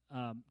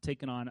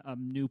taken on a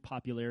new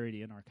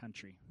popularity in our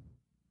country.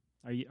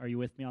 Are you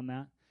with me on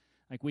that?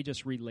 Like, we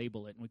just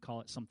relabel it and we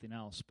call it something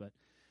else, but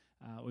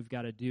we've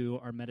got to do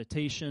our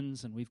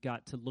meditations and we've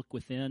got to look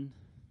within.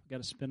 We've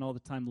got to spend all the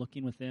time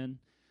looking within,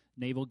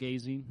 navel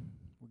gazing.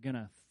 We're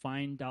going to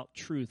find out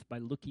truth by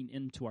looking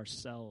into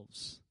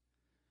ourselves.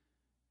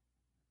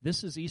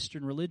 This is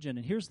Eastern religion,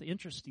 and here's the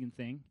interesting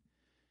thing,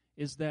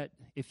 is that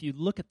if you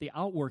look at the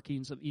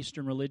outworkings of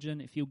Eastern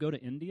religion, if you go to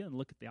India and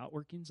look at the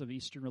outworkings of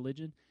Eastern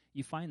religion,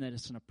 you find that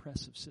it's an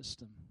oppressive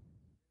system.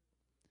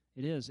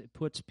 It is. It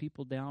puts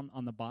people down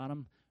on the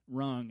bottom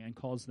rung and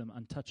calls them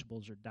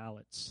untouchables or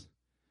Dalits.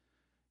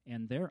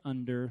 And they're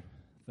under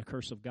the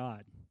curse of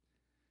God.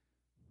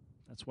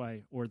 That's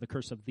why, or the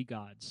curse of the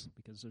gods,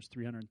 because there's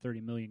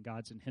 330 million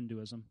gods in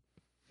Hinduism.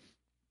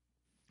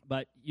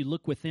 But you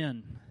look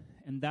within,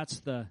 and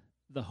that's the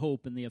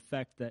hope and the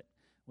effect that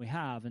we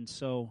have. And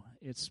so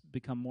it's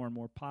become more and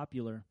more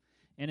popular.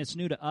 And it's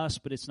new to us,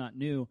 but it's not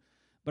new.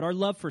 But our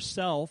love for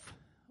self,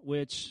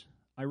 which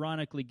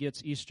ironically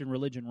gets Eastern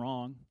religion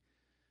wrong.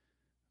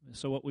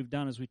 So what we've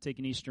done is we've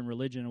taken Eastern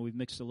religion and we've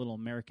mixed a little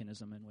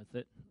Americanism in with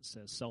it. It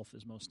says self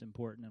is most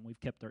important, and we've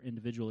kept our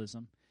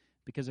individualism.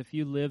 Because if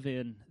you live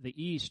in the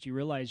East, you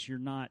realize you're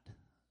not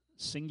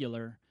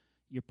singular,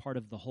 you're part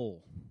of the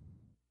whole.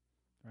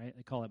 Right?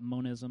 They call it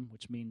monism,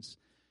 which means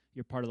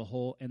you're part of the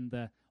whole. And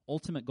the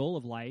ultimate goal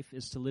of life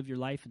is to live your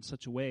life in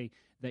such a way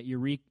that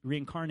you're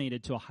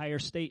reincarnated to a higher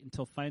state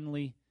until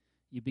finally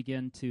you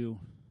begin to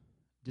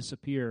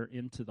disappear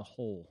into the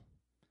whole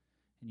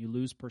and you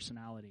lose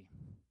personality.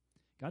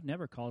 God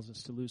never calls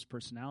us to lose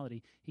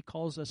personality. He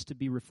calls us to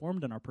be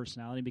reformed in our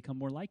personality and become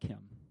more like Him.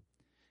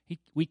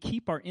 We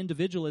keep our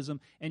individualism,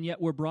 and yet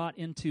we're brought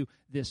into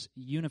this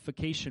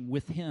unification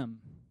with Him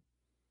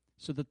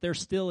so that there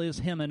still is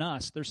Him and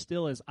us. There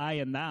still is I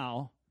and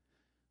thou,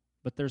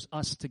 but there's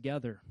us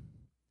together.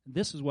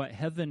 This is what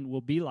heaven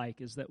will be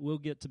like, is that we'll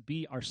get to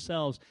be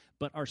ourselves,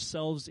 but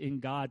ourselves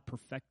in God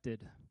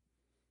perfected.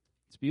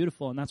 It's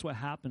beautiful, and that's what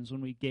happens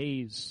when we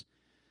gaze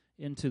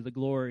into the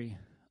glory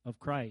of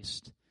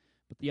Christ.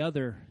 But the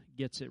other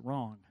gets it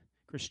wrong.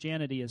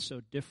 Christianity is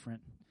so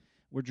different.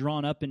 We're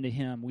drawn up into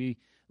Him. We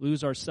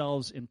lose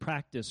ourselves in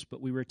practice, but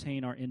we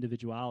retain our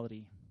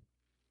individuality.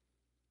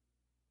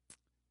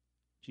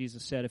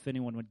 Jesus said if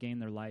anyone would gain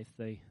their life,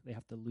 they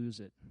have to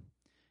lose it.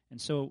 And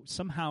so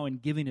somehow in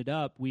giving it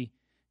up, we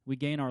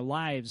gain our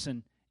lives,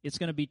 and it's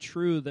going to be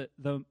true that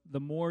the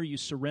more you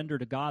surrender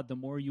to God, the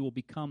more you will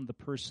become the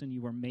person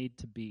you are made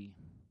to be.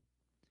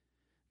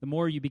 The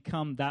more you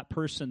become that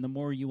person, the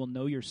more you will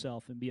know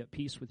yourself and be at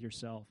peace with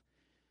yourself,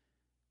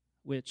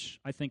 which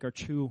I think are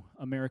true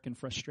American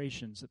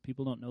frustrations, that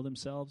people don't know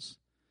themselves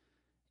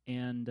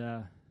and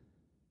they're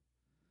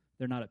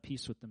not at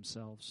peace with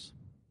themselves.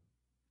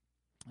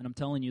 And I'm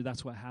telling you,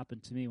 that's what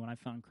happened to me when I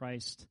found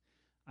Christ.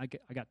 I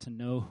got to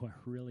know who I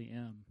really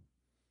am.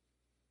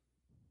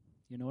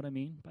 You know what I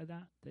mean by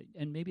that?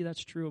 And maybe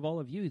that's true of all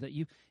of you, that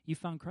you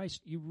found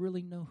Christ. You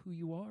really know who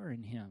you are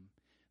in Him.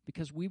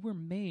 Because we were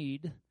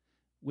made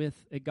with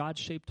a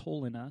God-shaped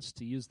hole in us,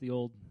 to use the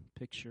old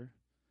picture,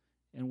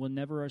 and we're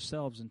never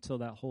ourselves until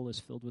that hole is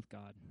filled with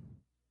God.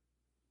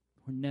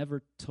 We're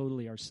never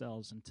totally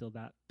ourselves until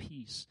that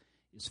piece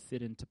is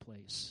fit into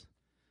place.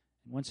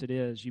 And once it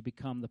is, you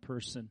become the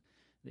person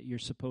that you're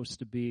supposed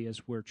to be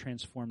as we're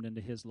transformed into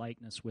His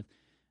likeness with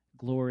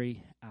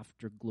glory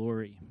after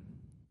glory.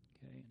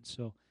 Okay, and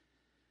so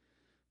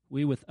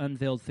we with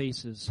unveiled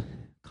faces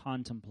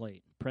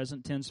contemplate.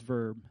 Present tense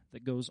verb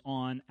that goes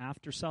on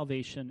after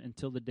salvation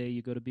until the day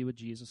you go to be with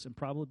Jesus, and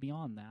probably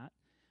beyond that.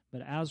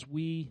 But as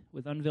we,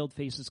 with unveiled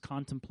faces,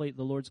 contemplate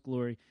the Lord's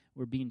glory,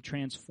 we're being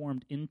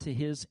transformed into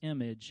His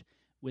image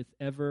with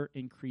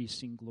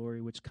ever-increasing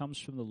glory, which comes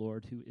from the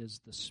Lord, who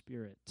is the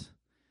Spirit.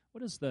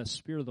 What is the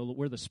Spirit of the Lord?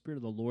 Where the Spirit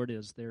of the Lord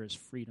is, there is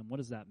freedom. What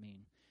does that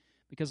mean?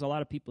 Because a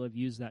lot of people have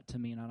used that to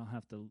mean I don't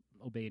have to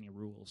obey any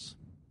rules.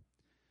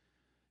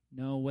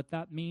 No, what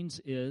that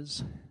means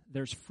is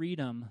there's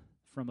freedom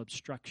from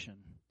obstruction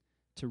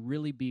to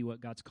really be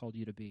what God's called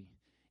you to be.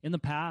 In the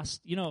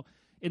past,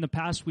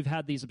 we've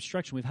had these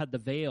obstructions. We've had the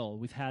veil.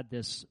 We've had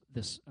this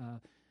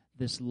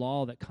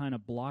law that kind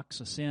of blocks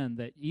us in.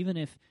 That even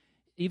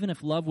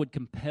if love would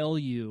compel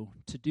you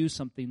to do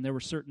something, there were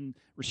certain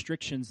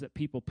restrictions that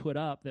people put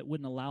up that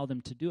wouldn't allow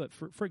them to do it.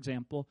 For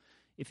example,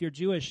 if you're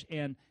Jewish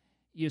and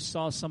you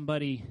saw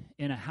somebody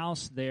in a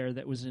house there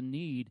that was in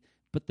need,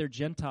 but they're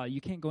Gentile, you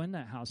can't go in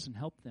that house and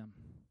help them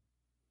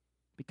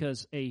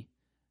because a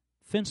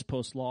fence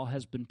post law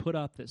has been put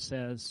up that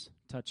says,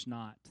 touch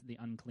not the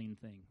unclean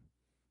thing.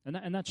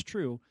 And that's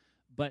true,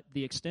 but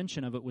the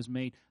extension of it was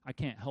made, I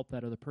can't help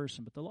that other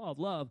person. But the law of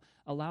love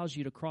allows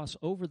you to cross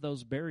over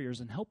those barriers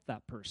and help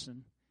that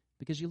person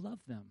because you love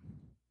them.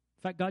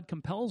 In fact, God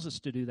compels us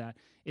to do that.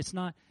 It's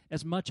not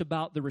as much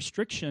about the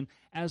restriction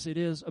as it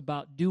is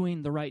about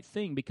doing the right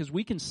thing, because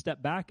we can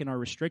step back in our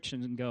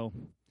restrictions and go,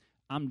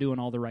 I'm doing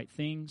all the right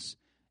things,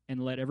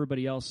 and let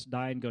everybody else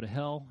die and go to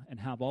hell and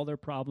have all their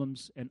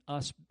problems, and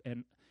us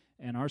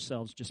and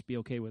ourselves just be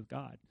okay with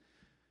God.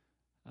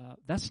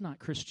 That's not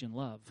Christian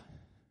love.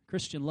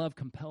 Christian love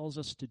compels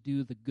us to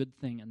do the good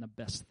thing and the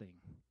best thing.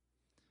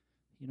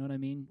 You know what I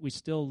mean? We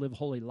still live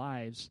holy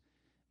lives,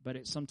 but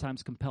it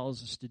sometimes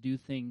compels us to do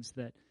things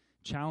that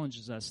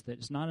challenges us, that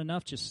it's not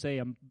enough just say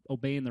I'm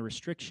obeying the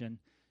restriction.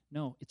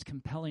 No, it's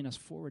compelling us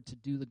forward to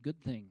do the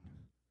good thing.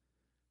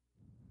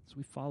 So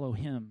we follow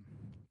Him.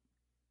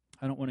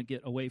 I don't want to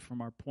get away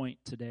from our point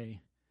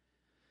today.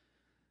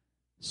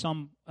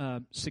 Psalm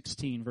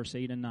 16, verse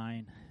 8 and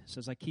 9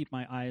 says, I keep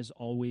my eyes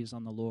always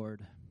on the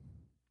Lord.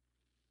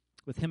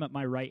 With Him at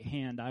my right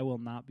hand, I will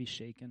not be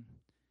shaken.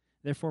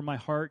 Therefore my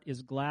heart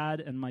is glad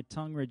and my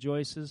tongue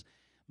rejoices.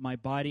 My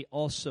body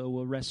also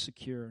will rest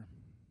secure.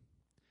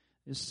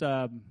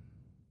 Tremper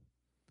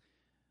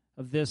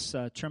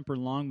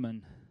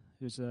Longman,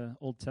 who's an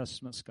Old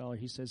Testament scholar,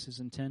 he says his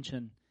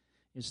intention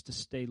is to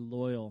stay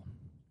loyal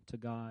to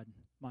God.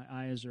 My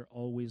eyes are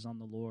always on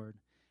the Lord.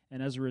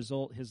 And as a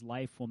result, his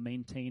life will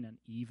maintain an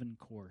even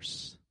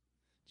course.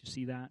 Do you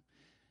see that?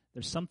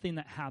 There's something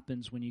that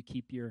happens when you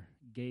keep your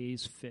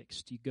gaze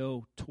fixed. You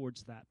go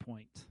towards that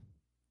point.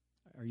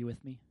 Are you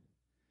with me?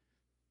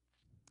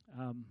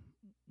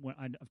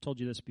 I've told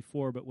you this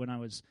before, but when I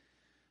was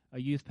a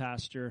youth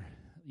pastor,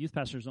 youth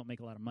pastors don't make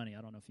a lot of money.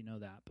 I don't know if you know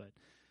that, but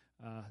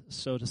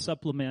so to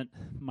supplement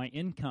my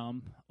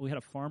income, we had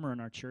a farmer in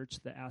our church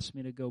that asked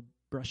me to go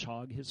brush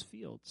hog his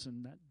fields,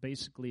 and that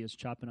basically is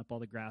chopping up all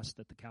the grass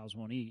that the cows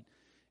won't eat,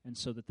 and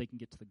so that they can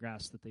get to the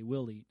grass that they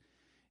will eat.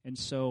 And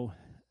so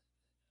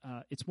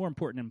it's more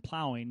important in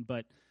plowing,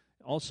 but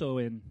also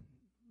in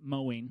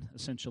mowing,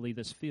 essentially,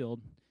 this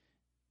field.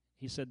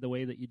 He said the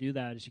way that you do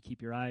that is you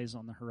keep your eyes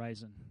on the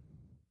horizon,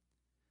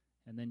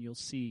 and then you'll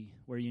see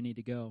where you need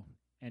to go,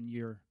 and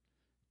your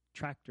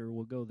tractor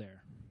will go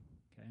there,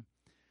 okay?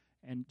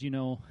 And you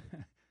know,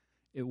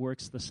 it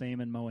works the same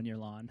in mowing your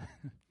lawn.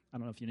 I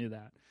don't know if you knew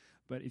that.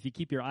 But if you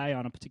keep your eye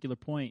on a particular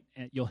point,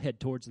 you'll head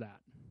towards that.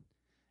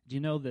 Do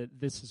you know that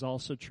this is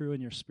also true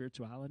in your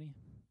spirituality?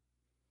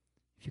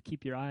 If you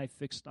keep your eye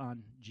fixed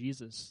on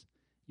Jesus,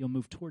 you'll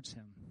move towards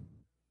him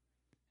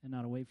and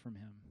not away from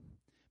him.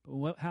 But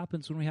what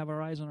happens when we have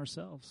our eyes on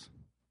ourselves?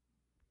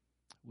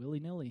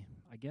 Willy-nilly,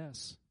 I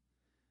guess.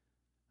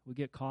 We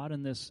get caught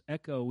in this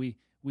echo.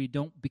 We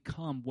don't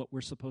become what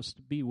we're supposed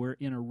to be. We're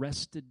in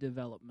arrested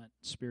development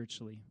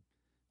spiritually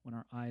when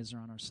our eyes are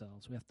on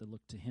ourselves. We have to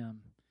look to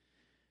him.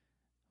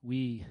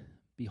 We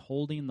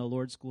beholding the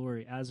Lord's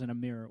glory as in a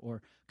mirror,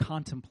 or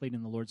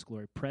contemplating the Lord's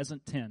glory,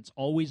 present tense,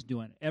 always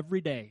doing it,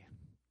 every day,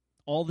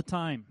 all the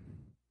time.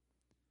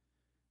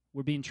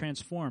 We're being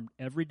transformed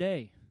every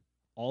day,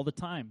 all the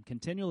time,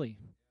 continually,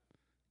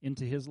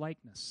 into his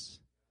likeness.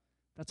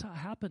 That's how it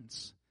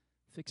happens,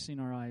 fixing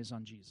our eyes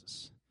on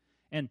Jesus.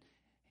 And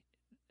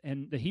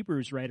the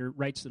Hebrews writer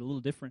writes it a little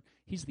different.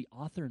 He's the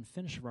author and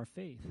finisher of our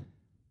faith.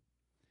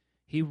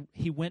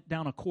 He went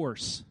down a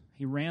course.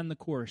 He ran the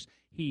course.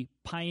 He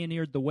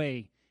pioneered the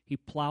way. He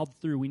plowed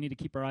through. We need to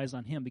keep our eyes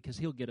on him because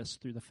he'll get us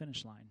through the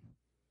finish line.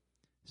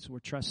 So we're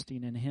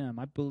trusting in him.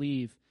 I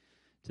believe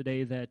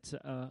today that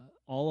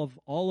all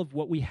of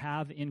what we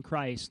have in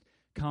Christ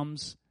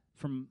comes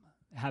from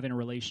having a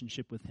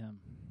relationship with him.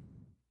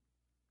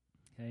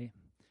 Okay?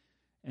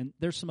 And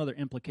there's some other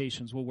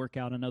implications we'll work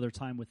out another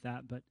time with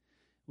that, but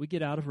we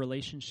get out of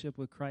relationship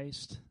with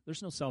Christ,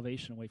 there's no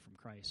salvation away from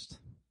Christ.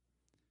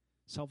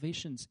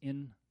 Salvation's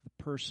in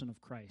the person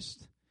of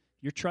Christ.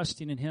 You're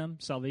trusting in him,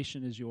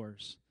 salvation is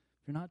yours.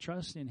 If you're not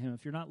trusting in him,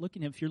 if you're not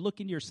looking at him, if you're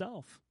looking to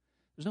yourself,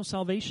 there's no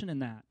salvation in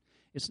that.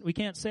 We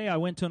can't say, I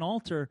went to an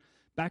altar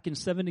back in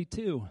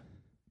 72.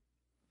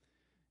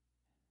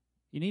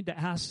 You need to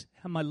ask,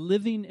 am I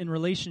living in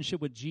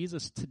relationship with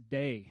Jesus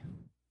today?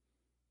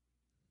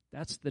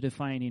 That's the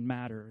defining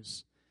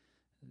matters,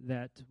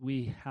 that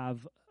we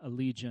have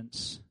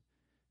allegiance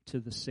to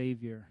the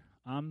Savior.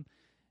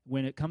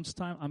 When it comes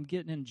time, I'm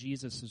getting in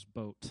Jesus'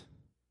 boat,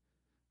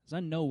 because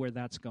I know where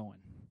that's going.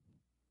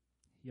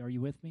 Are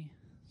you with me?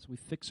 So we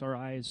fix our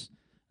eyes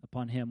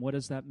upon him. What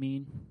does that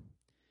mean?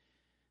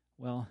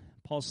 Well,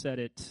 Paul said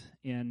it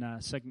in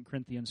 2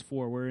 Corinthians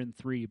 4. We're in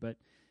 3, but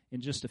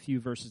in just a few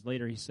verses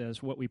later, he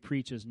says, what we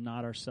preach is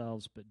not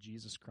ourselves, but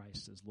Jesus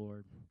Christ as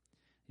Lord.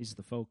 He's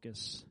the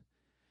focus.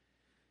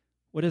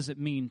 What does it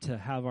mean to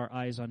have our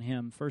eyes on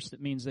him? First,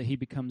 it means that he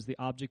becomes the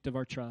object of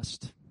our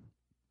trust.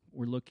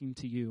 We're looking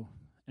to you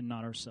and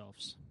not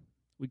ourselves.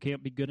 We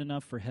can't be good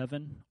enough for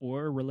heaven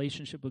or a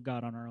relationship with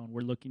God on our own.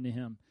 We're looking to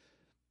him.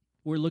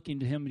 We're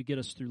looking to him to get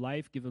us through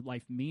life, give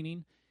life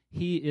meaning.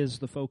 He is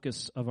the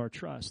focus of our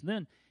trust.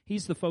 Then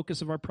he's the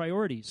focus of our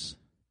priorities.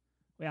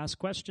 We ask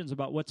questions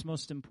about what's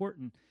most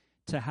important.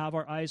 To have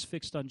our eyes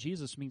fixed on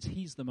Jesus means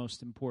he's the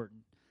most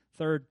important.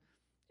 Third,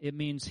 it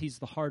means he's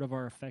the heart of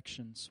our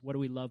affections. What do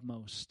we love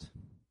most?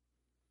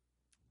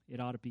 It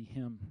ought to be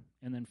him.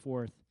 And then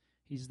fourth,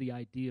 he's the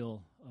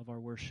ideal of our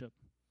worship.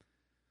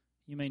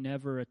 You may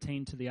never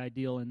attain to the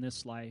ideal in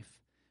this life,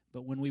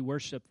 but when we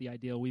worship the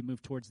ideal, we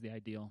move towards the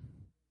ideal.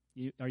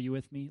 Are you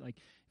with me? Like,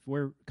 if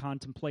we're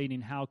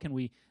contemplating how can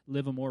we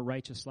live a more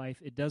righteous life,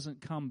 it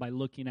doesn't come by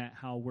looking at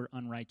how we're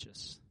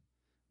unrighteous.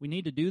 We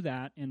need to do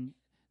that in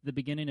the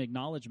beginning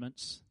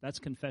acknowledgments. That's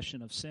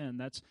confession of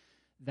sin.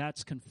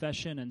 That's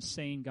confession and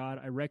saying,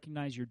 God, I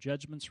recognize your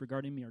judgments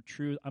regarding me are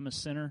true. I'm a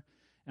sinner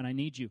and I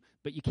need you.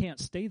 But you can't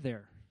stay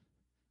there.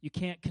 You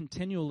can't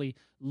continually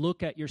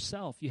look at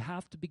yourself. You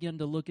have to begin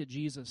to look at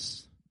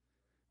Jesus.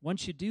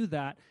 Once you do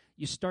that,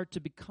 you start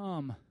to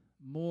become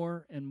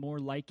more and more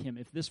like him.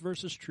 If this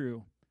verse is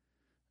true,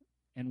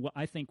 and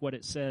I think what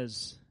it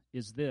says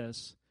is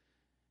this: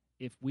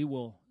 if we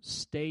will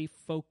stay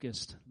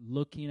focused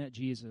looking at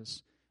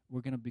Jesus,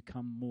 we're going to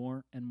become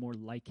more and more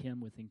like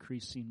him with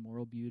increasing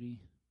moral beauty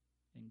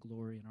and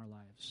glory in our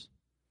lives.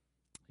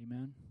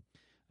 Amen?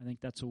 I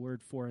think that's a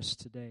word for us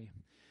today.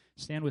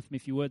 Stand with me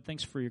if you would.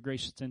 Thanks for your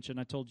gracious attention.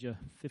 I told you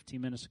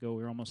 15 minutes ago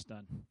we were almost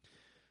done.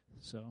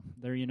 So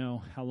there you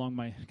know how long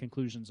my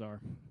conclusions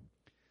are.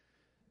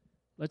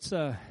 Let's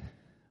bow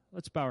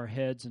our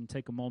heads and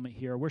take a moment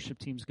here. Our worship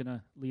team's going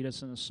to lead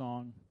us in a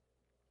song.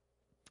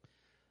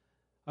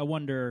 I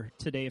wonder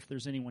today if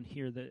there's anyone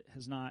here that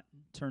has not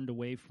turned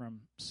away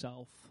from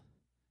self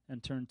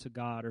and turned to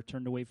God, or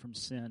turned away from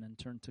sin and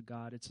turned to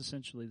God. It's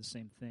essentially the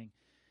same thing.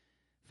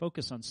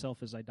 Focus on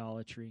self is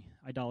idolatry.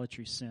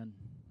 Idolatry, sin.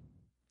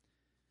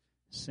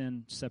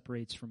 Sin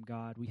separates from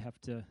God. We have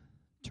to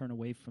turn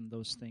away from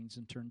those things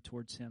and turn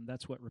towards Him.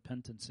 That's what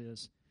repentance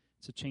is.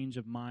 It's a change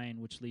of mind,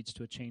 which leads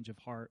to a change of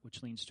heart,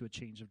 which leads to a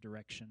change of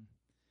direction.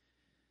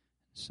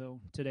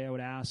 So today I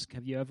would ask,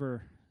 have you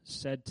ever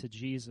said to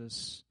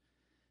Jesus,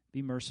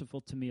 be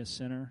merciful to me, a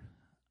sinner?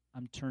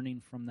 I'm turning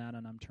from that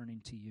and I'm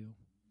turning to you.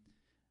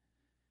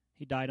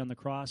 He died on the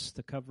cross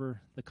to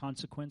cover the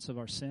consequence of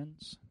our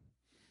sins.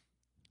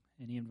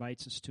 And He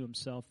invites us to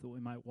Himself that we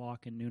might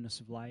walk in newness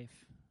of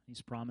life.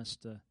 He's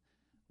promised to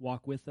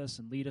walk with us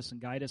and lead us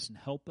and guide us and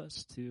help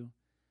us to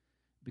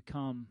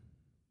become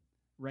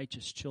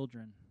righteous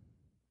children.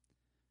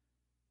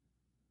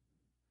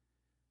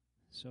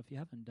 So if you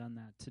haven't done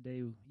that, today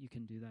you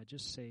can do that.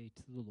 Just say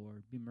to the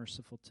Lord, be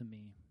merciful to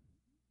me,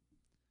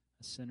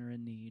 a sinner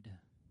in need.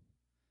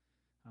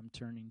 I'm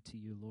turning to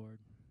you, Lord.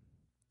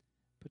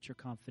 Put your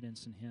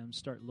confidence in Him.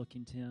 Start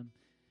looking to Him.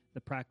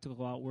 The practical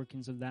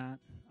outworkings of that,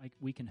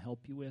 we can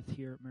help you with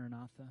here at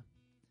Maranatha.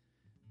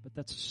 But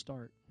that's a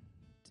start,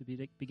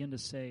 to begin to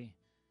say,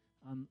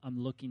 I'm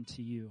looking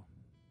to you.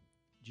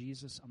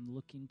 Jesus, I'm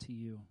looking to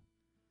you.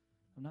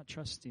 I'm not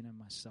trusting in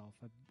myself.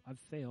 I've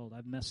failed.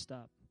 I've messed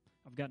up.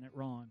 I've gotten it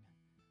wrong.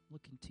 I'm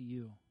looking to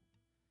you.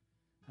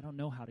 I don't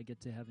know how to get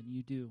to heaven.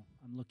 You do.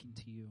 I'm looking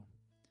to you.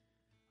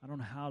 I don't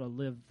know how to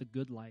live the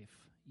good life.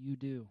 You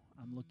do.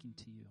 I'm looking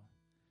to you.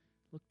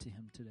 Look to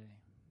Him today.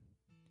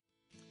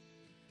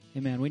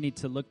 Amen. We need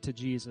to look to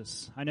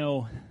Jesus. I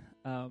know,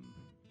 I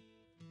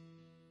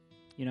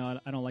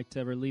don't like to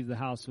ever leave the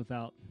house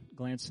without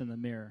glancing in the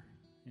mirror.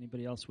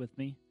 Anybody else with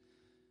me?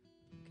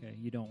 Okay,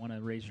 you don't want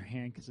to raise your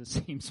hand because it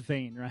seems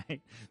vain,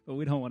 right? But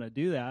we don't want to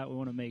do that. We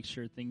want to make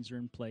sure things are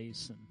in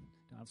place and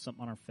don't have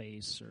something on our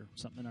face or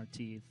something in our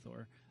teeth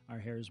or our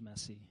hair is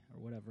messy or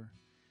whatever.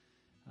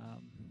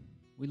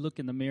 We look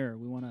in the mirror.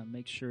 We want to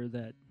make sure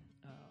that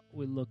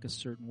we look a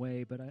certain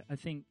way. But I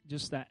think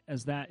just that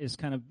is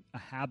kind of a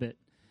habit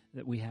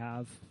that we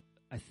have,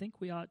 I think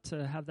we ought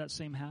to have that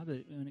same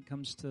habit when it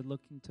comes to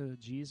looking to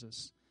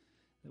Jesus.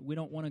 That we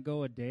don't want to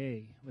go a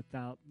day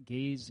without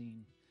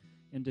gazing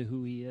into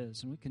who He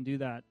is. And we can do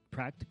that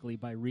practically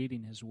by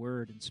reading His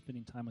Word and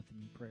spending time with Him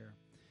in prayer.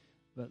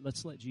 But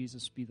let's let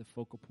Jesus be the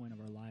focal point of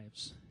our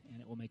lives,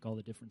 and it will make all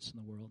the difference in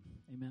the world.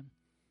 Amen?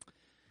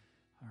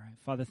 All right.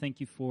 Father, thank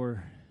you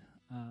for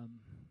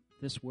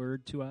this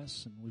Word to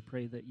us, and we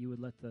pray that you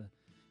would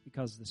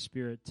because of the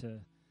Spirit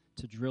to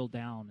drill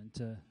down and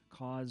to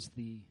cause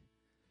the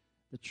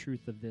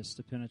truth of this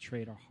to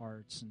penetrate our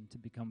hearts and to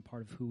become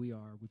part of who we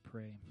are, we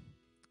pray.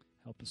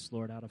 Help us,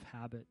 Lord, out of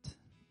habit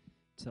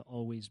to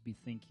always be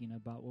thinking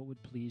about what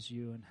would please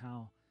you and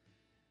how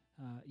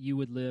you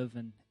would live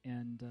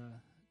and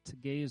to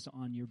gaze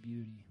on your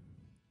beauty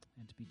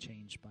and to be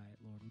changed by it,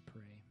 Lord, we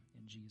pray.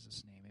 In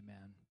Jesus' name,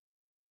 amen.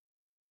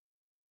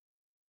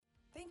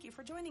 Thank you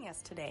for joining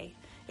us today.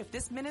 If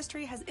this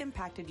ministry has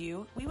impacted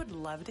you, we would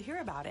love to hear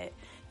about it.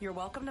 You're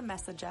welcome to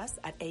message us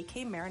at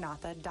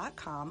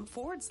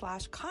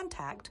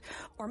akmaranatha.com/contact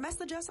or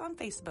message us on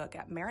Facebook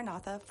at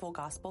Maranatha Full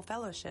Gospel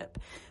Fellowship.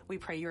 We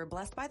pray you are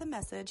blessed by the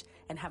message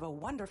and have a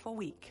wonderful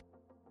week.